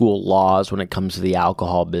old school laws when it comes to the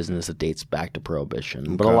alcohol business that dates back to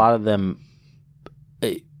Prohibition, but a lot of them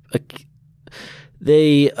they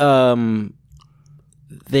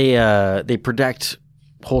protect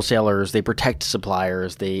wholesalers, they protect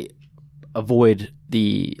suppliers, they avoid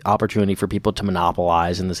the opportunity for people to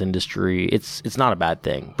monopolize in this industry. It's not a bad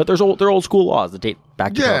thing, but they're old school laws that date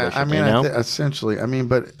back to Prohibition. Essentially,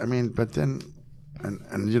 but then,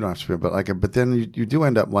 and you don't have to, but then you do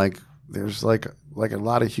end up like there's like a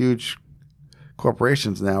lot of huge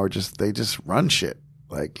corporations now they just run shit.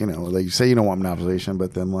 Like they say you don't want monopolization,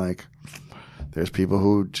 but then like there's people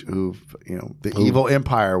who the evil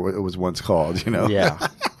empire it was once called. Yeah.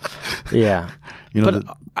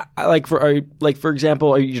 For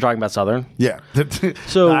example, are you talking about Southern? Yeah.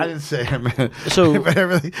 So I didn't say it, man. So,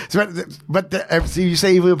 you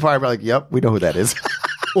say evil empire, but like, yep, we know who that is.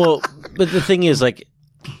 Well, but the thing is, like,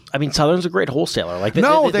 Southern's a great wholesaler. Like, they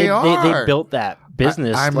built that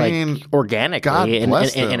business organically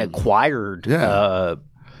and acquired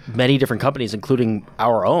many different companies, including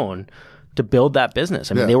our own, to build that business.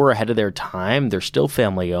 I mean, they were ahead of their time. They're still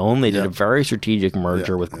family owned. They did a very strategic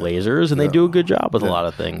merger with Glazers, and they do a good job with a lot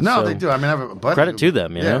of things. No, So they do. I mean, I have a buddy credit to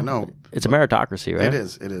them. You know? no, It's a meritocracy, right? it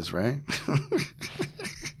is, right?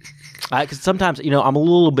 Because sometimes, I'm a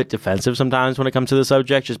little bit defensive sometimes when it comes to the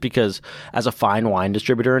subject, just because as a fine wine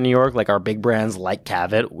distributor in New York, like our big brands like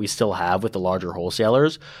Cavett, we still have with the larger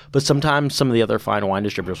wholesalers. But sometimes some of the other fine wine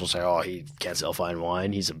distributors will say, oh, he can't sell fine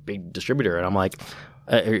wine. He's a big distributor. And I'm like,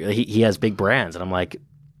 he has big brands. And I'm like,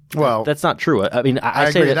 well, that's not true. I mean, I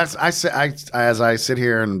agree. Say that, as I sit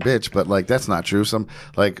here and bitch, but like that's not true. Some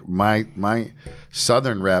like my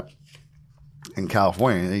southern rep in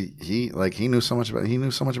California, he knew so much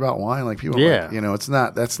about wine. Like people, it's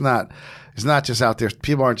not just out there.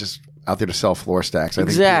 People aren't just out there to sell floor stacks.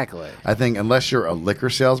 I think unless you're a liquor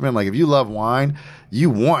salesman, like if you love wine, you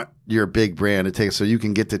want your big brand to take so you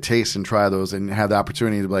can get to taste and try those and have the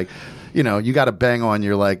opportunity to like, you got to bang on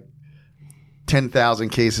your like 10,000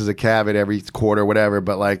 cases of Cavett every quarter, whatever.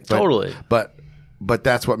 Totally. But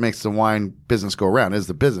that's what makes the wine business go around is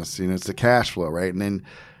the business. It's the cash flow, right? And then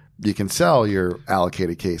you can sell your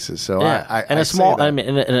allocated cases. So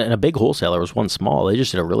and a big wholesaler was one small. They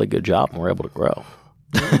just did a really good job and were able to grow.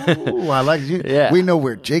 Ooh, I like you. Yeah. We know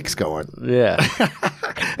where Jake's going. Yeah.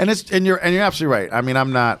 and you're absolutely right. I mean,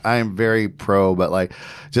 I am very pro, but like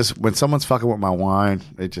just when someone's fucking with my wine,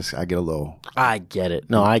 I get a little. I get it.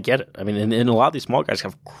 No, I get it. I mean, and a lot of these small guys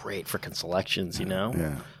have great freaking selections,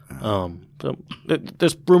 Yeah. So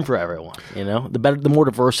there's room for everyone, the more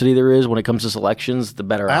diversity there is when it comes to selections, the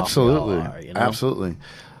better. Absolutely. Off we all are, Absolutely.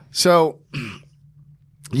 So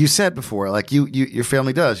you said before, like your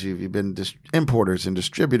family does. You've been importers and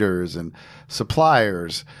distributors and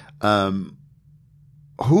suppliers.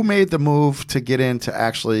 Who made the move to get into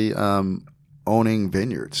actually owning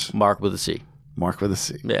vineyards? Mark with a C. Mark with a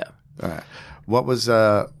C. Yeah. All right. What was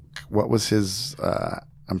his?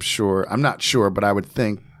 I'm not sure, but I would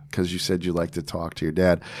think because you said you like to talk to your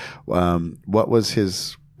dad. What was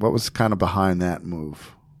kind of behind that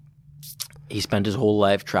move? He spent his whole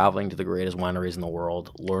life traveling to the greatest wineries in the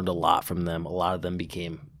world, learned a lot from them. A lot of them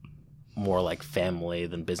became more like family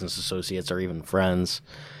than business associates or even friends.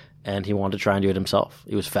 And he wanted to try and do it himself.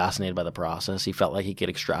 He was fascinated by the process. He felt like he could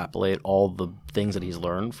extrapolate all the things that he's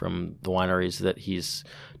learned from the wineries that he's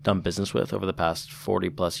done business with over the past 40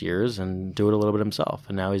 plus years and do it a little bit himself.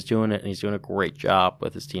 And now he's doing it, and he's doing a great job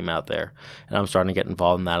with his team out there. And I'm starting to get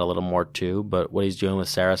involved in that a little more too. But what he's doing with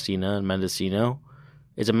Saracena and Mendocino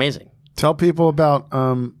is amazing. Tell people about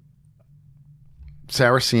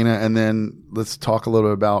Saracena, and then let's talk a little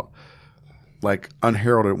bit about like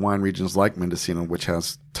unheralded wine regions like Mendocino, which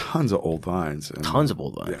has tons of old vines. And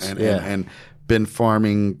been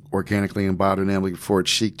farming organically and biodynamically before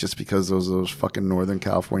it's chic just because those fucking Northern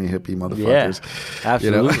California hippie motherfuckers. Yeah,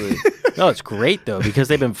 absolutely. No, it's great though because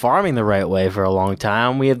they've been farming the right way for a long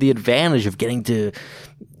time. We have the advantage of getting to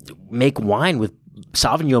make wine with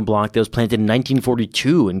Sauvignon Blanc that was planted in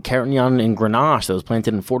 1942 and Carignan and Grenache that was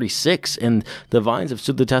planted in 46. And the vines have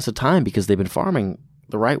stood the test of time because they've been farming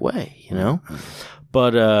the right way,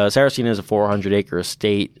 But Saracena is a 400-acre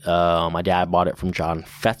estate. My dad bought it from John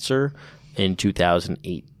Fetzer in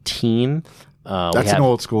 2018. That's an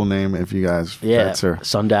old school name if you guys Fetzer.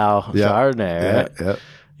 Sundial Chardonnay, right? Yeah.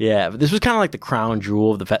 Yeah, but this was kind of like the crown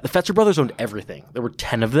jewel of the Fetzer brothers owned everything. There were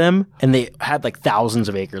 10 of them, and they had like thousands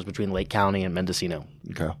of acres between Lake County and Mendocino.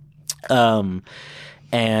 Okay.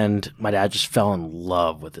 And my dad just fell in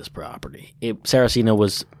love with this property. Saracena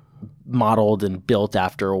was modeled and built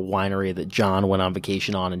after a winery that John went on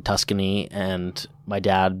vacation on in Tuscany, and my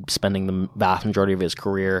dad spending the vast majority of his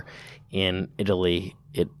career in Italy,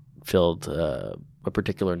 it filled a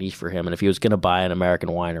particular niche for him. And if he was going to buy an American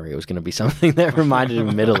winery, it was going to be something that reminded him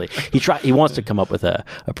of Italy. He wants to come up with a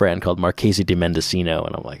brand called Marchesi di Mendocino,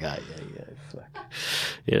 and I'm like, fuck.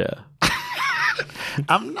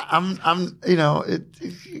 I'm you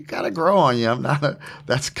gotta grow on you. I'm not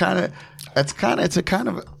it's a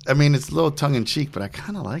little tongue in cheek, but I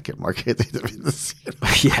kind of like it, Marchesi di Mendocino.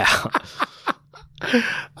 Yeah.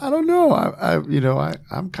 I don't know.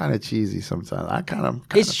 I'm kind of cheesy sometimes.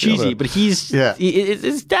 It's cheesy, but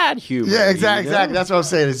it's dad humor. Yeah, exactly. That's what I'm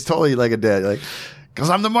saying. It's totally like a dad, like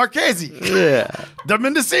because I'm the Marchesi. Yeah, the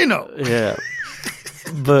Mendocino. Yeah,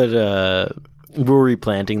 but we're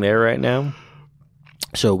replanting there right now.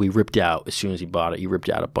 So we ripped out, as soon as he bought it, he ripped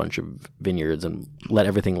out a bunch of vineyards and let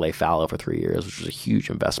everything lay fallow for 3 years, which was a huge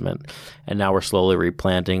investment. And now we're slowly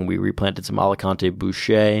replanting. We replanted some Alicante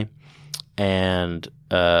Boucher and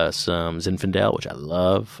some Zinfandel, which I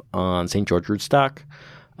love, on St. George rootstock.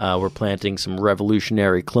 We're planting some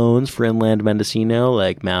revolutionary clones for inland Mendocino,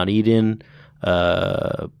 like Mount Eden,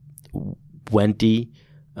 Wente,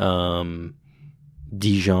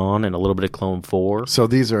 Dijon, and a little bit of Clone 4. So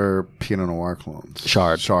these are Pinot Noir clones.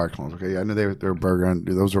 Chard clones. Okay, I knew they were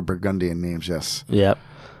Burgundy. Those were Burgundian names. Yes. Yep.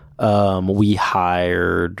 We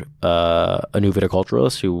hired a new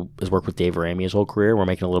viticulturist who has worked with Dave Ramey his whole career. We're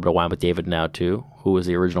making a little bit of wine with David now too, who was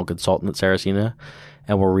the original consultant at Saracena,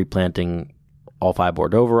 and we're replanting all 5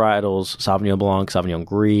 Bordeaux varietals: Sauvignon Blanc, Sauvignon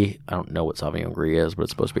Gris. I don't know what Sauvignon Gris is, but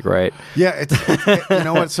it's supposed to be great. Yeah, it's you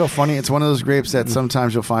know what's so funny? It's one of those grapes that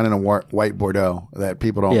sometimes you'll find in a white Bordeaux that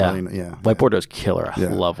people don't really know. Yeah, white Bordeaux's killer. I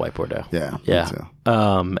love white Bordeaux. Yeah, yeah.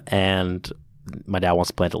 And my dad wants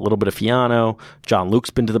to plant a little bit of Fiano. John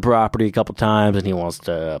Luke's been to the property a couple times, and he wants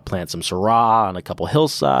to plant some Syrah on a couple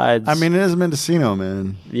hillsides. I mean, it is Mendocino,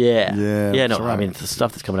 man. Yeah. No, Syrah. I mean, the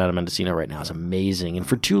stuff that's coming out of Mendocino right now is amazing. And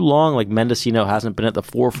for too long, like, Mendocino hasn't been at the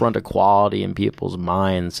forefront of quality in people's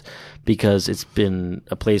minds because it's been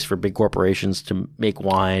a place for big corporations to make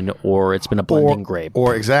wine, or it's been a blending grape.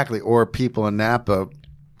 Or people in Napa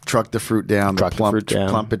truck the fruit down,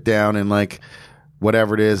 plump it down, and like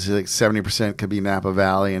whatever it is, like 70% could be Napa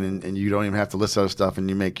Valley, and you don't even have to list other stuff, and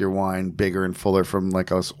you make your wine bigger and fuller from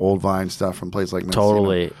like us old vine stuff from places like Mendocino.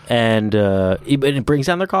 Totally. And it brings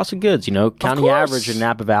down their cost of goods. You know, county average in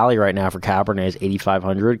Napa Valley right now for Cabernet is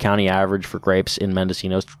 $8,500. County average for grapes in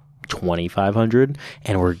Mendocino is $2,500,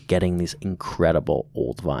 and we're getting these incredible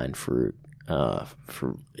old vine fruit.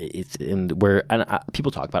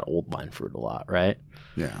 People talk about old vine fruit a lot, right?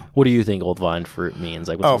 Yeah. What do you think old vine fruit means?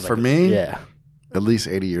 Like, for me, yeah. At least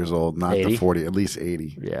 80 years old, not 80? the 40. At least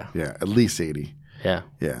 80. Yeah. Yeah. At least 80. Yeah.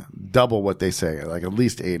 Yeah. Double what they say. Like at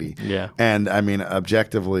least 80. Yeah. And I mean,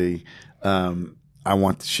 objectively, I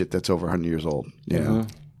want the shit that's over 100 years old. You know?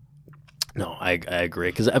 No, I agree.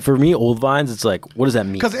 Because for me, old vines, it's like, what does that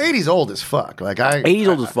mean? Because 80's old as fuck. 80's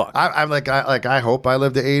old as fuck. I hope I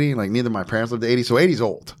lived to 80. Like neither of my parents lived to 80, so 80's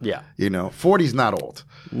old. Yeah. You know, 40's not old.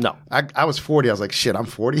 No. I was 40. I was like, shit, I'm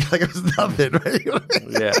 40. Like it was nothing. Right?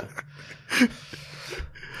 Yeah.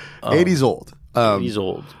 80's old. 80's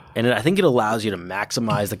old. And I think it allows you to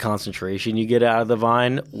maximize the concentration you get out of the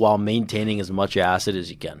vine while maintaining as much acid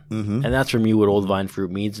as you can. Mm-hmm. And that's for me what old vine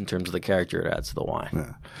fruit means in terms of the character it adds to the wine.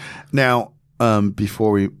 Yeah. Now,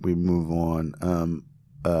 before we move on,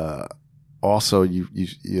 also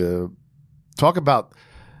you talk about,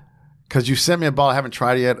 because you sent me a bottle. I haven't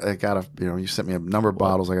tried it yet. You sent me a number of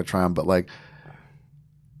bottles. I got to try them. But like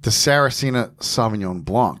the Saracena Sauvignon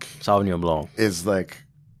Blanc is like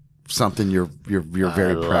something you're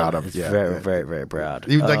very proud of. It's yeah, very, very, very proud.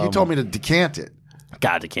 You told me to decant it.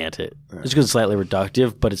 Gotta decant it. It's because it's slightly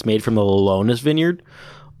reductive, but it's made from the Lolonis vineyard,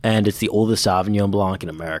 and it's the oldest Sauvignon Blanc in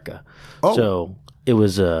America. Oh. So it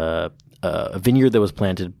was a vineyard that was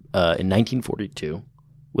planted in 1942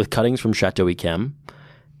 with cuttings from Chateau Yquem.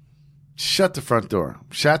 Shut the front door.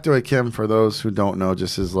 Chateau Yquem, for those who don't know,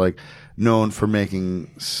 just is like known for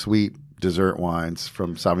making sweet dessert wines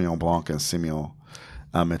from Sauvignon Blanc and Semillon.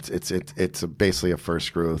 It's basically a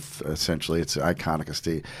first growth. Essentially, it's an iconic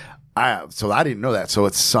estate. So I didn't know that. So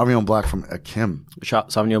it's Sauvignon Blanc from Yquem.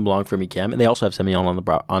 Sauvignon Blanc from Yquem, and they also have Semillon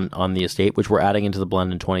on the estate, which we're adding into the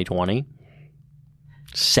blend in 2020.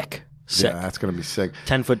 Sick. Yeah, that's gonna be sick.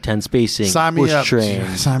 10-foot-10 spacing. Sign me up. Train.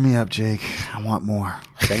 Sign me up, Jake. I want more.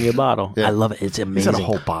 Send you a bottle. Yeah. I love it. It's amazing. He said a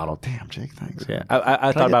whole bottle. Damn, Jake. Thanks. Yeah,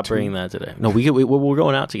 I thought about bringing that today. No, we're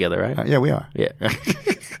going out together, right? Yeah, we are. Yeah.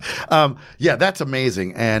 Yeah, that's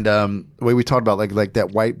amazing. And the way we talked about like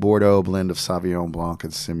that white Bordeaux blend of Sauvignon Blanc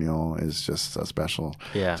and Semillon is just special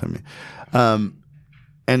to me.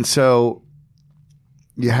 And so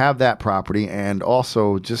you have that property, and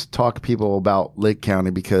also just talk to people about Lake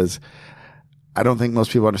County, because I don't think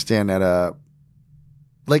most people understand that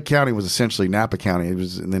Lake County was essentially Napa County.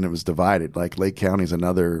 And then it was divided. Like Lake County is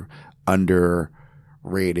another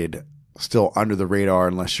underrated, still under the radar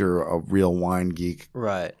unless you're a real wine geek,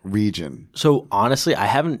 right, region. So honestly, I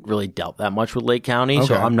haven't really dealt that much with Lake County. Okay.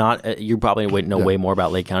 So I'm not. You probably know way more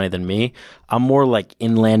about Lake County than me. I'm more like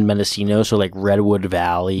inland Mendocino, so like Redwood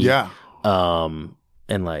Valley. Yeah.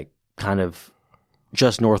 And like kind of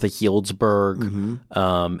just north of Healdsburg,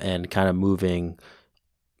 and kind of moving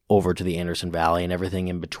over to the Anderson Valley, and everything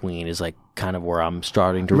in between is like kind of where I'm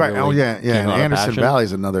starting to really. Oh yeah. And Anderson Valley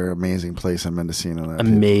is another amazing place in Mendocino.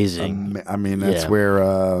 Amazing. I mean, that's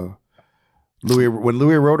where when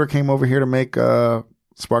Louis Roeder came over here to make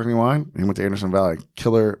sparkling wine, he went to Anderson Valley.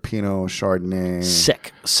 Killer Pinot Chardonnay.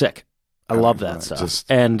 Sick. I love that stuff.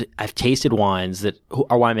 And I've tasted wines that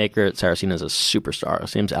our winemaker at Saracena is a superstar.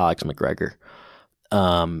 His name's Alex McGregor.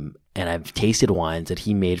 and I've tasted wines that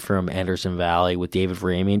he made from Anderson Valley with David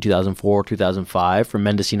Ramey in 2004, 2005 from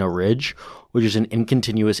Mendocino Ridge, which is an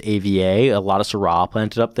incontinuous AVA, a lot of Syrah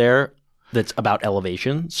planted up there that's about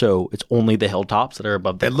elevation. So it's only the hilltops that are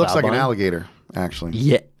above the It looks cloud like line. an alligator, actually.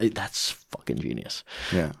 Yeah, that's fucking genius.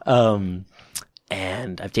 Yeah.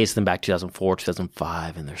 And I've tasted them back 2004,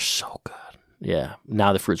 2005, and they're so good. Yeah.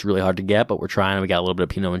 Now the fruit's really hard to get, but we're trying. We got a little bit of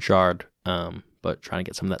Pinot and Chard, but trying to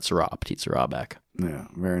get some of that Syrah, Petite Syrah back. Yeah,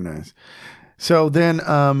 very nice. So then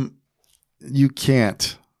you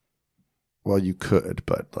can't, well, you could,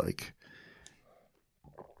 but like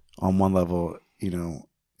on one level,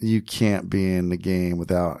 you can't be in the game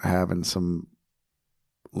without having some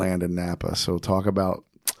land in Napa. So talk about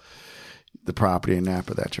the property in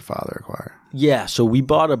Napa that your father acquired. Yeah, so we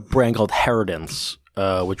bought a brand called Heritance,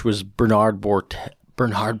 which was Bernard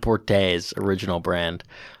Porte's original brand,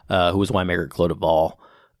 who was winemaker at Clos de Vol.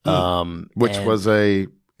 Which was in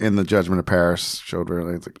the Judgment of Paris, showed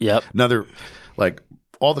really. It's like Yep. Another, like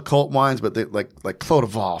all the cult wines, but they like Clos de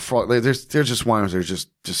Vol. There's just wines that are just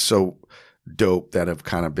so dope that have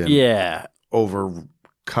kind of been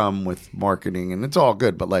overcome with marketing, and it's all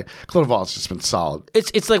good. But like Clos de Vol has just been solid.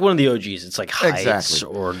 It's like one of the OGs. It's like Heights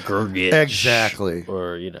Exactly. or Gurgitch. Exactly.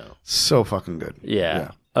 Or, So fucking good.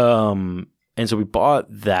 Yeah. And so we bought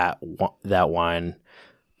that wine,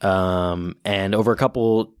 and over a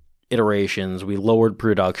couple iterations, we lowered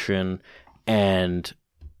production and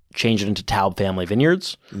changed it into Taub family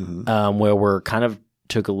vineyards, where we're kind of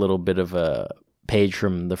took a little bit of a page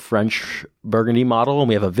from the French Burgundy model, and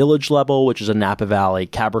we have a village level, which is a Napa Valley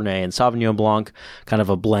Cabernet and Sauvignon Blanc, kind of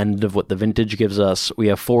a blend of what the vintage gives us. We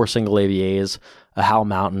have 4 single AVAs, a Howell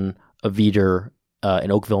Mountain, a Vider,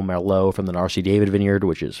 an Oakville Merlot from the Narcy David Vineyard,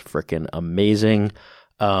 which is freaking amazing,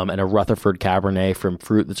 and a Rutherford Cabernet from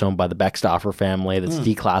fruit that's owned by the Beckstoffer family that's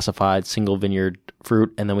declassified single vineyard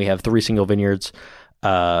fruit. And then we have 3 single vineyards,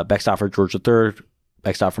 Beckstoffer George III,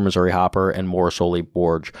 Beckstoffer Missouri Hopper, and Morrisoli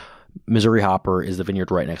Borge. Missouri Hopper is the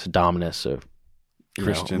vineyard right next to Dominus, so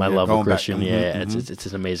Christian, my love of Christian. back. It's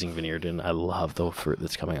an amazing vineyard, and I love the fruit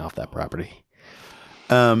that's coming off that property.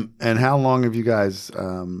 And how long have you guys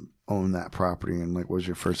owned that property? And like, what was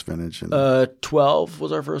your first vintage? And 12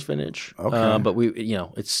 was our first vintage. Okay. But we,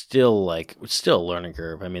 it's still a learning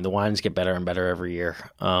curve. I mean, the wines get better and better every year.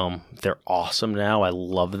 They're awesome now. I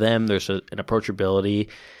love them. There's an approachability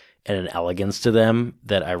and an elegance to them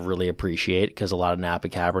that I really appreciate, because a lot of Napa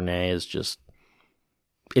Cabernet is just,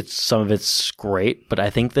 some of it's great, but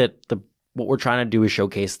I think that what we're trying to do is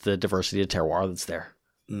showcase the diversity of terroir that's there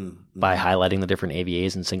by highlighting the different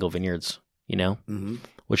AVAs and single vineyards,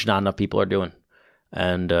 which not enough people are doing.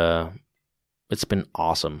 And it's been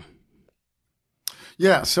awesome.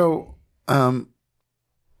 Yeah. So do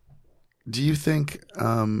you think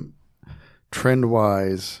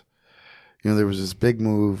trend-wise, there was this big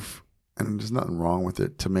move, and there's nothing wrong with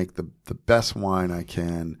it, to make the best wine I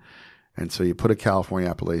can. And so you put a California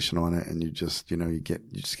appellation on it, and you just, you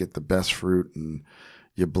just get the best fruit, and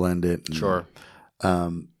you blend it. And, Sure.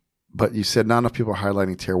 But you said not enough people are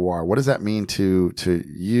highlighting terroir. What does that mean to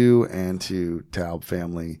you and to Taub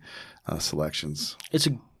family selections? It's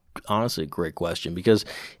honestly a great question, because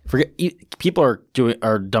people are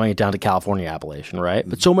dumbing it down to California appellation, right?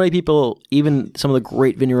 But so many people, even some of the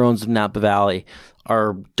great vignerons of Napa Valley,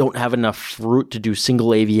 don't have enough fruit to do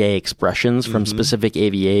single AVA expressions from specific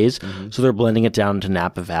AVAs, so they're blending it down to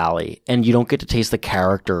Napa Valley, and you don't get to taste the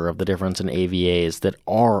character of the difference in AVAs that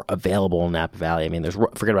are available in Napa Valley. I mean,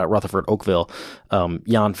 forget about Rutherford, Oakville,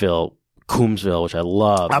 Yountville, Coombsville, which I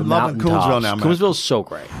love. I'm loving Coombsville now, man. Coombsville's so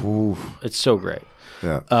great. Ooh. It's so great.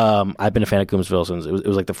 Yeah. I've been a fan of Coombsville since it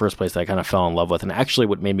was like the first place that I kind of fell in love with, and actually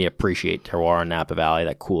what made me appreciate terroir in Napa Valley,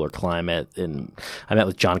 that cooler climate. And I met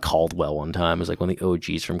with John Caldwell one time. It was like one of the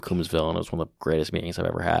OGs from Coombsville, and it was one of the greatest meetings I've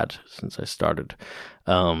ever had since I started.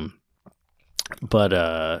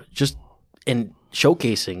 Just in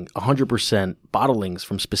showcasing 100% bottlings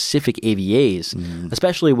from specific AVAs,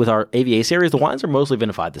 especially with our AVA series, the wines are mostly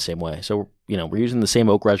vinified the same way. So, we're using the same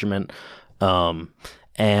oak regiment,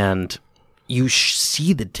 and you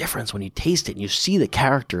see the difference when you taste it, and you see the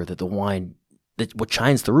character that the wine, what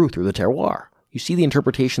shines through the terroir. You see the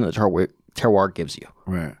interpretation that terroir gives you.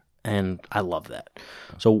 Right. And I love that.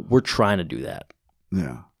 So we're trying to do that.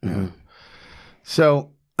 Yeah. Yeah.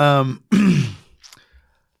 So,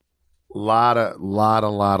 lot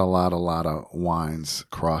of wines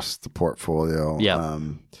across the portfolio. Yeah.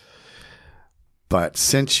 But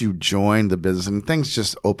since you joined the business and things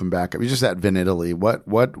just opened back up, you're just at Vin Italy. What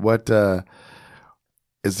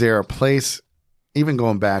is there a place, even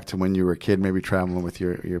going back to when you were a kid, maybe traveling with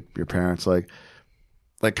your parents, like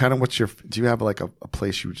like kind of do you have like a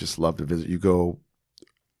place you would just love to visit? You go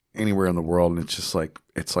anywhere in the world and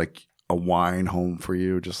it's like a wine home for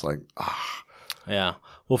you, just like, Yeah.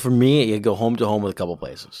 Well, for me, you go home to home with a couple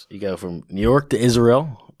places. You go from New York to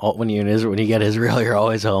Israel. When you're in Israel, when you get Israel, you're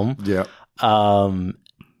always home. Yeah.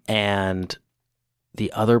 And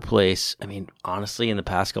the other place, I mean, honestly, in the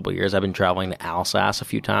past couple of years, I've been traveling to Alsace a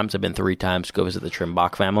few times. I've been 3 times to go visit the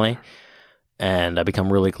Trimbach family. And I've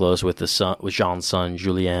become really close with Jean's son,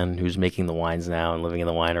 Julien, who's making the wines now and living in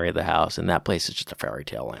the winery at the house. And that place is just a fairy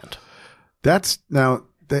tale land. That's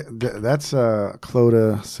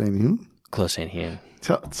Clos Saint-Hune? Clos Saint-Hune.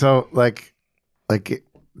 So like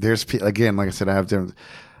there's, again, like I said, I have different,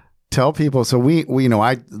 tell people. So we,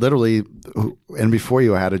 I literally, and before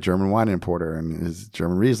you, I had a German wine importer and his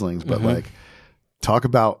German Rieslings, but like talk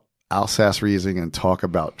about Alsace Riesling and talk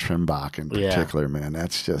about Trimbach in particular, man.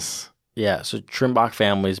 That's just... Yeah, so Trimbach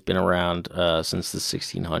family's been around since the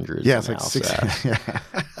 1600s. Yeah, it's like 16.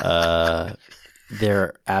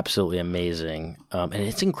 They're absolutely amazing, and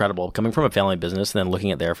it's incredible coming from a family business and then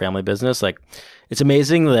looking at their family business. Like, it's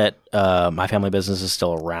amazing that my family business is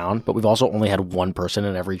still around, but we've also only had one person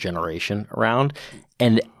in every generation around.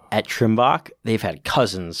 And at Trimbach, they've had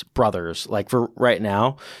cousins, brothers. Like for right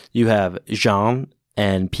now, you have Jean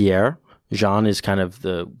and Pierre. Jean is kind of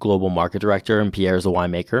the global market director, and Pierre is the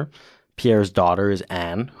winemaker. Pierre's daughter is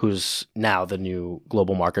Anne, who's now the new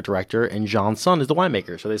global market director, and Jean's son is the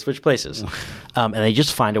winemaker. So they switch places. And they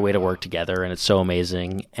just find a way to work together, and it's so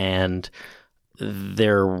amazing. And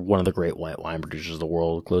they're one of the great white wine producers of the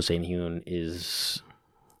world. Clos Saint-Hune is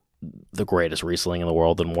the greatest Riesling in the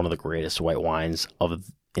world and one of the greatest white wines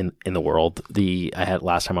in the world.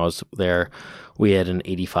 Last time I was there, we had an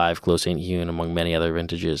 85 Clos Saint-Hune among many other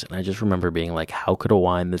vintages. And I just remember being like, how could a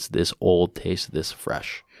wine that's this old taste this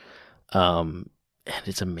fresh? And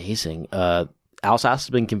it's amazing. Alsace has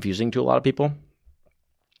been confusing to a lot of people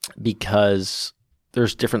because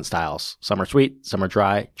there's different styles. Some are sweet, some are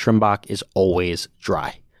dry. Trimbach is always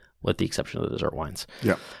dry, with the exception of the dessert wines.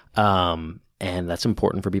 Yeah. And that's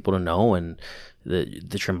important for people to know. And the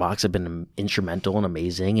Trimbachs have been instrumental and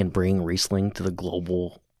amazing in bringing Riesling to the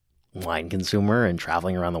global wine consumer and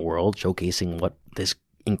traveling around the world, showcasing what this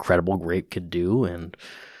incredible grape could do. And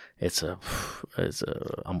it's a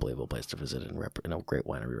unbelievable place to visit and a great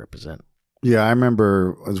winery represent. Yeah, I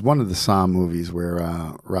remember it was one of the Sam movies where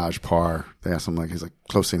Raj Parr, they asked him he's like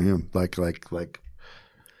Clos Saint-Hune,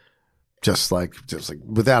 just like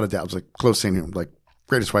without a doubt, it was like Clos Saint-Hune, like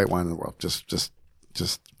greatest white wine in the world.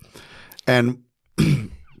 Just and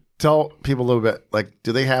tell people a little bit, like,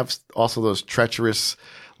 do they have also those treacherous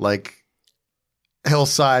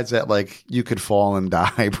hillsides that you could fall and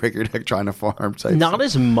die, break your neck trying to farm? Not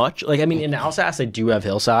as much. In Alsace, they do have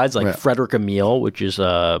hillsides, Frederick Emile, which is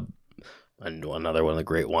another one of the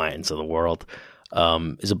great wines of the world,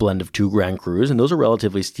 is a blend of 2 Grand Crus, and those are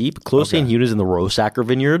relatively steep. Clos Saint-Hune is in the Rosacker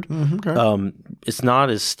vineyard. Okay. It's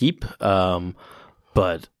not as steep,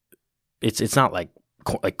 but it's not like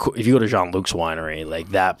if you go to Jean-Luc's winery,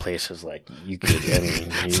 that place is you could. I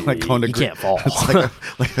mean, you can't fall. It's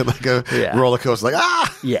like a roller coaster.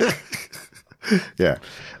 Yeah. Yeah.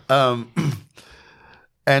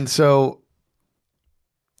 And so,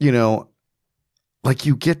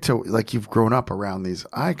 you get to you've grown up around these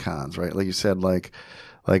icons, right? Like you said, like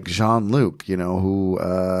Jean-Luc, who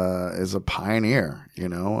is a pioneer.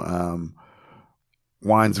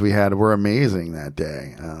 Wines we had were amazing that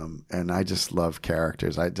day, and I just love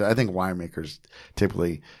characters. I think winemakers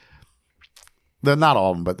typically, they're not all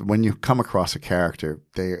of them, but when you come across a character,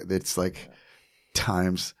 it's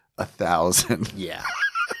times 1,000. Yeah.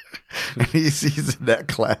 And he's in that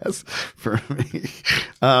class for me.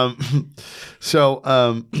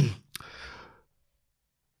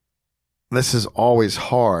 This is always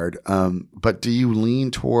hard, but do you lean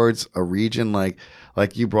towards a region like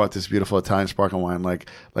you brought this beautiful Italian sparkling wine? Like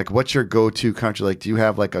what's your go-to country? Do you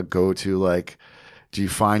have a go-to, do you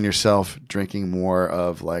find yourself drinking more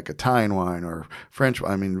of Italian wine or French?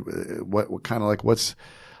 I mean, what kind of what's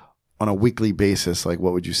on a weekly basis? What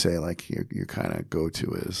would you say your kind of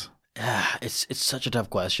go-to is? It's such a tough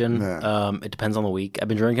question. Yeah. It depends on the week. I've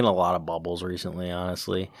been drinking a lot of bubbles recently,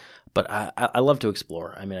 honestly. But I love to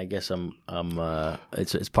explore. I mean, I guess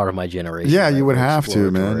it's part of my generation. Yeah, you would have to,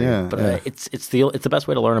 man. Yeah, but it's the best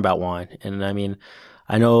way to learn about wine. And I mean,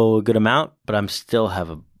 I know a good amount, but I'm still have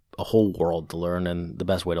a a whole world to learn, and the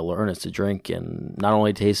best way to learn is to drink and not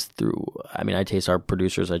only taste through. I mean, I taste our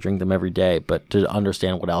producers, I drink them every day, but to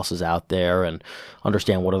understand what else is out there and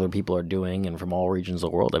understand what other people are doing, and from all regions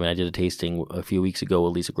of the world. I mean, I did a tasting a few weeks ago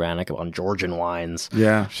with Lisa Granick on Georgian wines.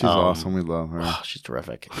 Yeah, she's awesome. We love her. Oh, she's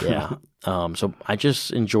terrific. Yeah. So I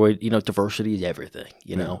just enjoyed. Diversity is everything.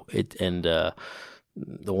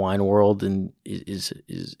 The wine world is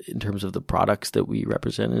in terms of the products that we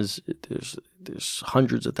represent is there's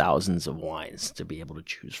hundreds of thousands of wines to be able to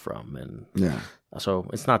choose from, and so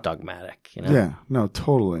it's not dogmatic. Yeah, no,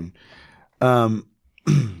 totally.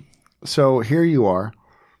 So here you are.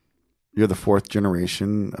 You're the fourth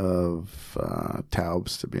generation of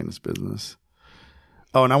Taubs to be in this business.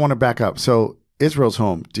 Oh, and I want to back up. So Israel's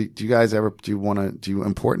home. Do you guys ever do you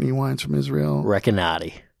import any wines from Israel?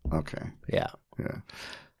 Recanati. Okay. Yeah. Yeah.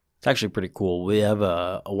 It's actually pretty cool. We have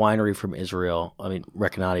a winery from Israel. I mean,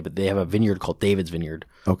 Recanati, but they have a vineyard called David's Vineyard.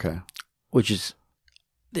 Okay. Which is,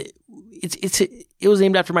 it was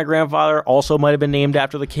named after my grandfather. Also, might have been named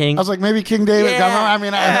after the king. I was like, maybe King David. Yeah. I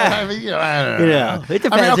mean, I don't know. It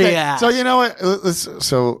depends. Okay. So you know what?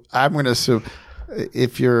 So I'm going to assume.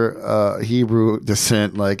 If you're Hebrew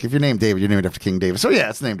descent, like if you're named David, you're named after King David. So yeah,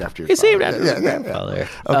 it's named after your It's father. named after my grandfather.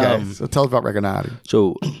 Okay, so tell us about Recanati.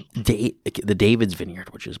 So the David's Vineyard,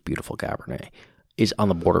 which is beautiful Cabernet, is on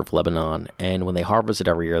the border of Lebanon. And when they harvest it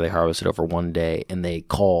every year, they harvest it over one day, and they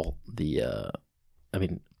call the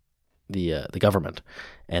government,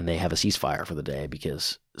 and they have a ceasefire for the day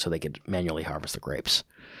so they could manually harvest the grapes.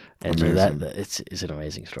 And so it's an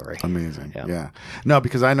amazing story. Amazing. Yeah. No,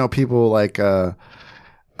 because I know people like I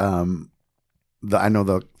know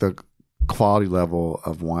the quality level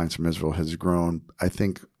of wines from Israel has grown. I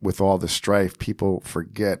think with all the strife, people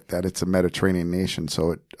forget that it's a Mediterranean nation.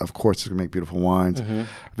 So of course it's going to make beautiful wines. Mm-hmm.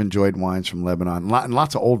 I've enjoyed wines from Lebanon and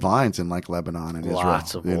lots of old vines in like Lebanon and Israel.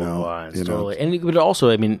 Lots of old vines, totally. And but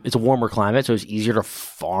also, I mean, it's a warmer climate, so it's easier to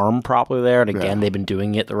farm properly there. And again, they've been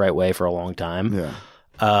doing it the right way for a long time. Yeah.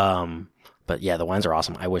 But yeah, the wines are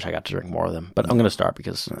awesome. I wish I got to drink more of them, but I'm going to start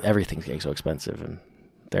because everything's getting so expensive, and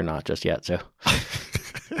they're not just yet. So,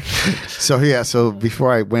 So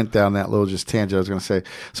before I went down that little just tangent, I was going to say,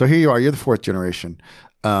 so here you are, you're the fourth generation,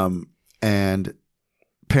 and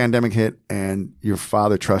pandemic hit, and your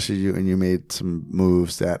father trusted you, and you made some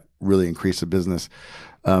moves that really increased the business.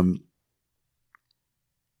 I'm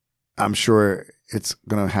sure it's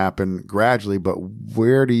going to happen gradually, but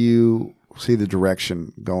where do you see the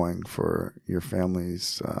direction going for your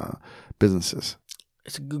family's businesses?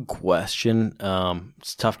 It's a good question.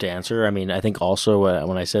 It's tough to answer. I mean, I think also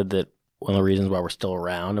when I said that one of the reasons why we're still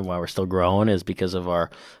around and why we're still growing is because of our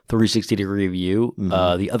 360-degree view.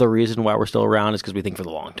 Mm-hmm. The other reason why we're still around is because we think for the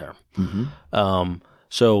long term. Mm-hmm.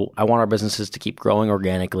 So I want our businesses to keep growing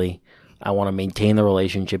organically. I want to maintain the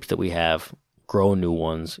relationships that we have, grow new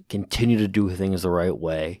ones, continue to do things the right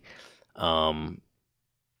way.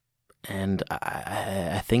 And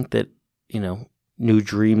I think that, new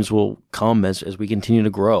dreams will come as we continue to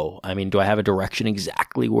grow. I mean, do I have a direction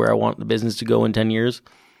exactly where I want the business to go in 10 years?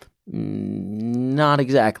 Not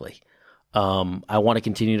exactly. I want to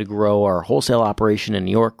continue to grow our wholesale operation in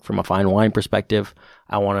New York from a fine wine perspective.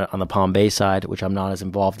 I want to, on the Palm Bay side, which I'm not as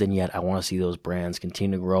involved in yet, I want to see those brands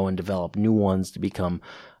continue to grow and develop new ones to become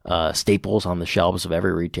staples on the shelves of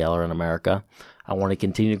every retailer in America. I want to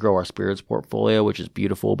continue to grow our spirits portfolio, which is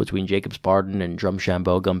beautiful, between Jacob's Pardon and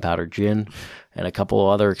Drumshambo Gunpowder Gin, and a couple of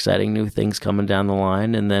other exciting new things coming down the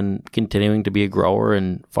line, and then continuing to be a grower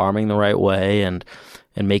and farming the right way and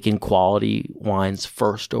making quality wines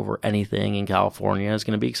first over anything in California is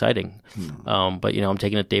going to be exciting. But, I'm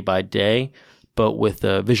taking it day by day, but with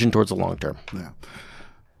a vision towards the long term. Yeah.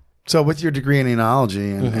 So with your degree in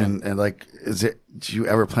enology and like, do you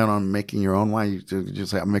ever plan on making your own wine? You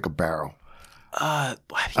just like, I'll make a barrel.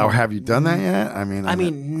 Or have you done that yet? I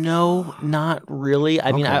mean, no, not really.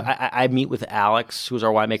 I mean, I meet with Alex, who's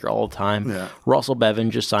our winemaker, all the time. Yeah. Russell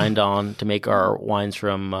Bevan just signed on to make our wines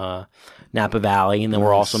from Napa Valley, and then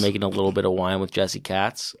we're also making a little bit of wine with Jesse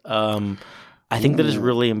Katz. I think that is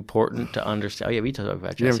really important to understand. Oh yeah, we talked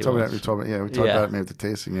about Jesse. Yeah, we talked about it maybe at the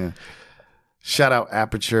tasting. Yeah. Shout out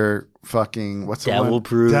Aperture, fucking what's the Devil one?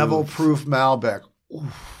 Proof. Devil Proof Malbec.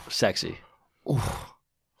 Oof. Sexy. Oof.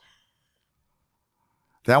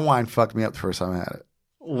 That wine fucked me up the first time I had it.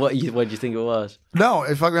 What did you think it was? No,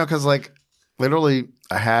 it fucked me up because like literally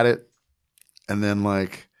I had it, and then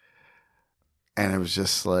like, and it was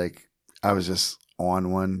just like I was just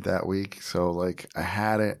on one that week, so like I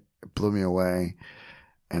had it, it blew me away,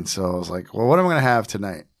 and so I was like, well, what am I gonna have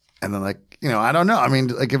tonight? And then I don't know. I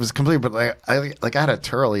mean, it was complete, but I had a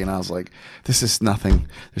Turley and I was like, this is nothing.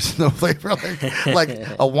 There's no flavor. Like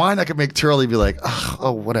a wine that could make Turley be like,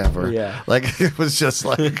 oh, whatever. Yeah. Like it was just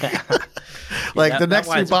like, the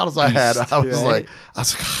next few bottles I had, I was like,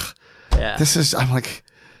 this is, I'm like,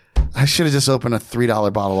 I should have just opened a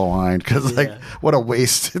 $3 bottle of wine because what a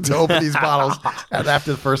waste to open these bottles. And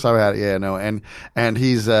after the first time I had it, and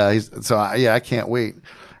he's I can't wait.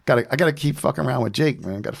 I gotta keep fucking around with Jake,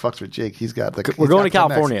 man. Gotta fuck with Jake. We're going to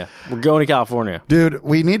California. We're going to California, dude.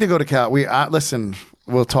 We need to go to Cal. Listen.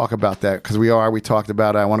 We'll talk about that because we talked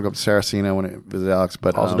about it. I want to go to Saraceno. I want to visit Alex,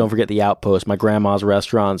 but also don't forget the Outpost, my grandma's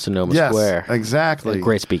restaurant, Sonoma Square. Exactly.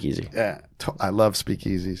 Great speakeasy. Yeah, I love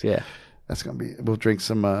speakeasies. Yeah, that's gonna be. We'll drink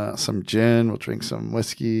some gin. We'll drink some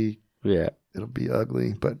whiskey. Yeah, it'll be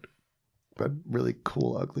ugly, but really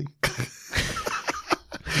cool ugly.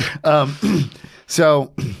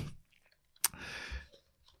 So,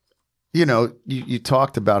 you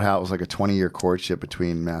talked about how it was like a 20-year courtship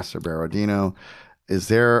between Master Barodino. Is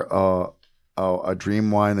there a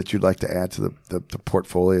dream wine that you'd like to add to the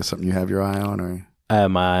portfolio? Something you have your eye on? Or? I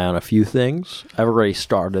have my eye on a few things. I've already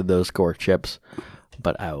started those courtships,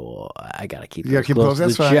 but I gotta keep those close to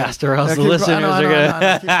the chest, or else the listeners are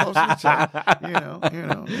gonna keep close to the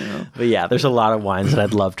chest. But yeah, there's a lot of wines that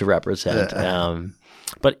I'd love to represent.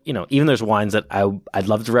 But even there's wines that I'd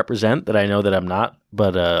love to represent that I know that I'm not.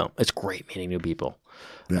 But it's great meeting new people,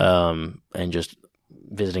 and just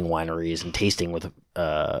visiting wineries and tasting with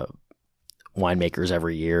winemakers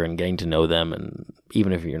every year and getting to know them. And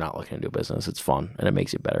even if you're not looking to do business, it's fun and it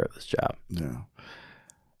makes you better at this job. Yeah.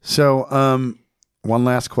 So, one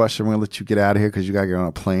last question. We're gonna let you get out of here because you gotta get on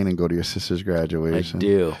a plane and go to your sister's graduation. I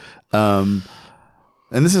do. And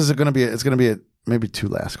this is gonna be maybe two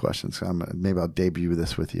last questions. Maybe I'll debut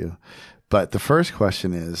this with you. But the first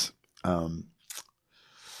question is,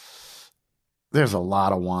 there's a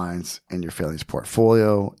lot of wines in your family's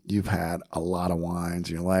portfolio. You've had a lot of wines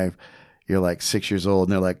in your life. You're like 6 years old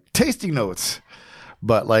and they're like tasting notes.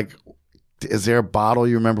 But is there a bottle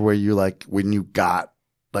you remember where you when you got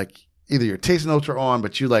either your taste notes are on,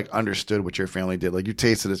 but you understood what your family did? You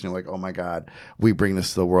tasted this and you're like, oh my God, we bring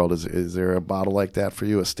this to the world. Is there a bottle like that for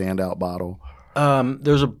you? A standout bottle?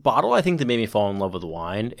 There's a bottle I think that made me fall in love with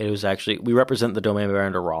wine. It was actually, we represent the Domaine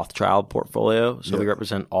Baron de Rothschild portfolio. So we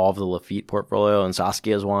represent all of the Lafite portfolio and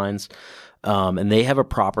Saskia's wines. And they have a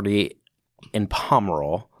property in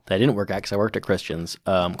Pomerol that I didn't work at because I worked at Christian's,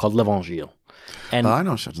 called L'Evangile. And I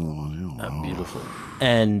know Chateau L'Evangile. Beautiful.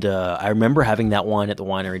 And I remember having that wine at the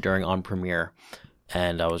winery during On Premiere.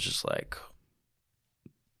 And I was just like,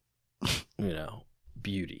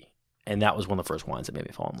 beauty. And that was one of the first wines that made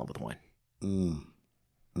me fall in love with wine.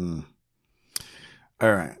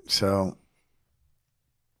 All right, so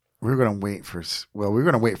we're gonna wait for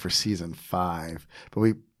season 5, but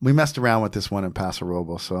we messed around with this one in Paso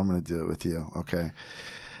Robles, so I'm gonna do it with you, okay?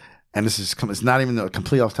 And it's not even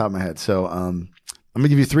complete off the top of my head. So I'm gonna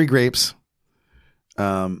give you 3 grapes.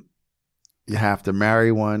 You have to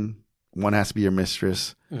marry one. One has to be your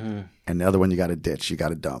mistress, and the other one you got to ditch. You got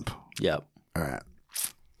to dump. Yep. All right.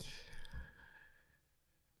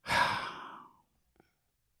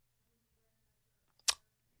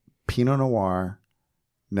 Pinot Noir,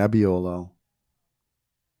 Nebbiolo,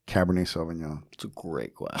 Cabernet Sauvignon. It's a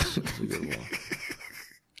great question. It's a good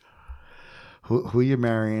one. Who you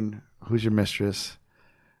marrying? Who's your mistress?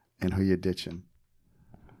 And who you ditching?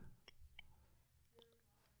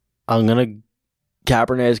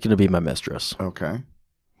 Cabernet is gonna be my mistress. Okay.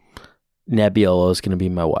 Nebbiolo is gonna be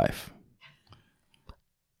my wife.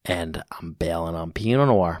 And I'm bailing on Pinot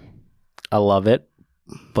Noir. I love it,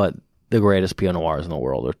 but the greatest Pinot Noirs in the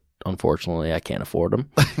world are, unfortunately, I can't afford them.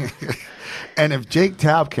 And if Jake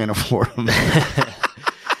Taub can't afford them,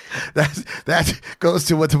 that goes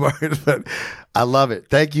to what the market. But I love it.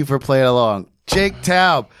 Thank you for playing along, Jake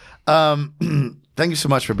Taub. Thank you so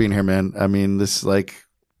much for being here, man. I mean,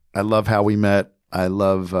 I love how we met. I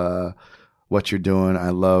love what you're doing. I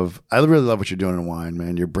really love what you're doing in wine,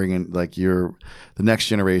 man. You're bringing you're the next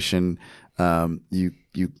generation.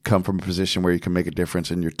 You come from a position where you can make a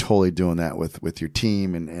difference, and you're totally doing that with your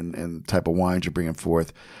team and the type of wines you're bringing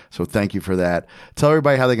forth. So thank you for that. Tell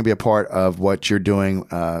everybody how they can be a part of what you're doing,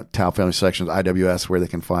 Taub Family Selections, IWS, where they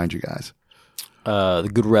can find you guys. The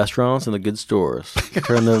good restaurants and the good stores.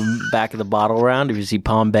 Turn the back of the bottle around. If you see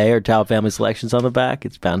Palm Bay or Taub Family Selections on the back,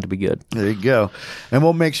 it's bound to be good. There you go. And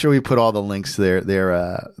we'll make sure we put all the links there,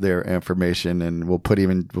 their information, and we'll put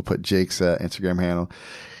Jake's Instagram handle.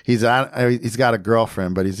 He's got a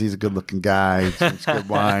girlfriend, but he's a good looking guy. He drinks good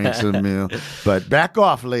wine. But back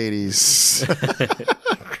off, ladies.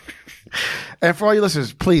 And for all you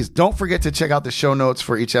listeners, please don't forget to check out the show notes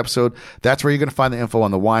for each episode. That's where you're going to find the info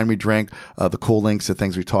on the wine we drink, the cool links to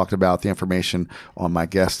things we talked about, the information on my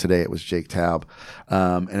guest today. It was Jake Taub.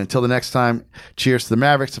 And until the next time, cheers to the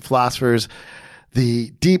Mavericks, the philosophers,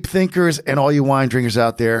 the deep thinkers, and all you wine drinkers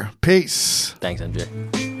out there. Peace. Thanks, MJ.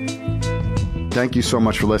 Thank you so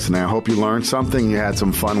much for listening. I hope you learned something. You had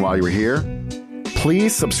some fun while you were here.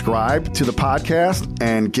 Please subscribe to the podcast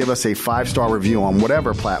and give us a 5-star review on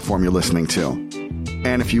whatever platform you're listening to.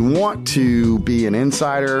 And if you want to be an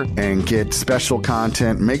insider and get special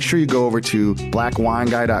content, make sure you go over to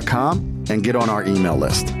blackwineguy.com and get on our email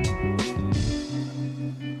list.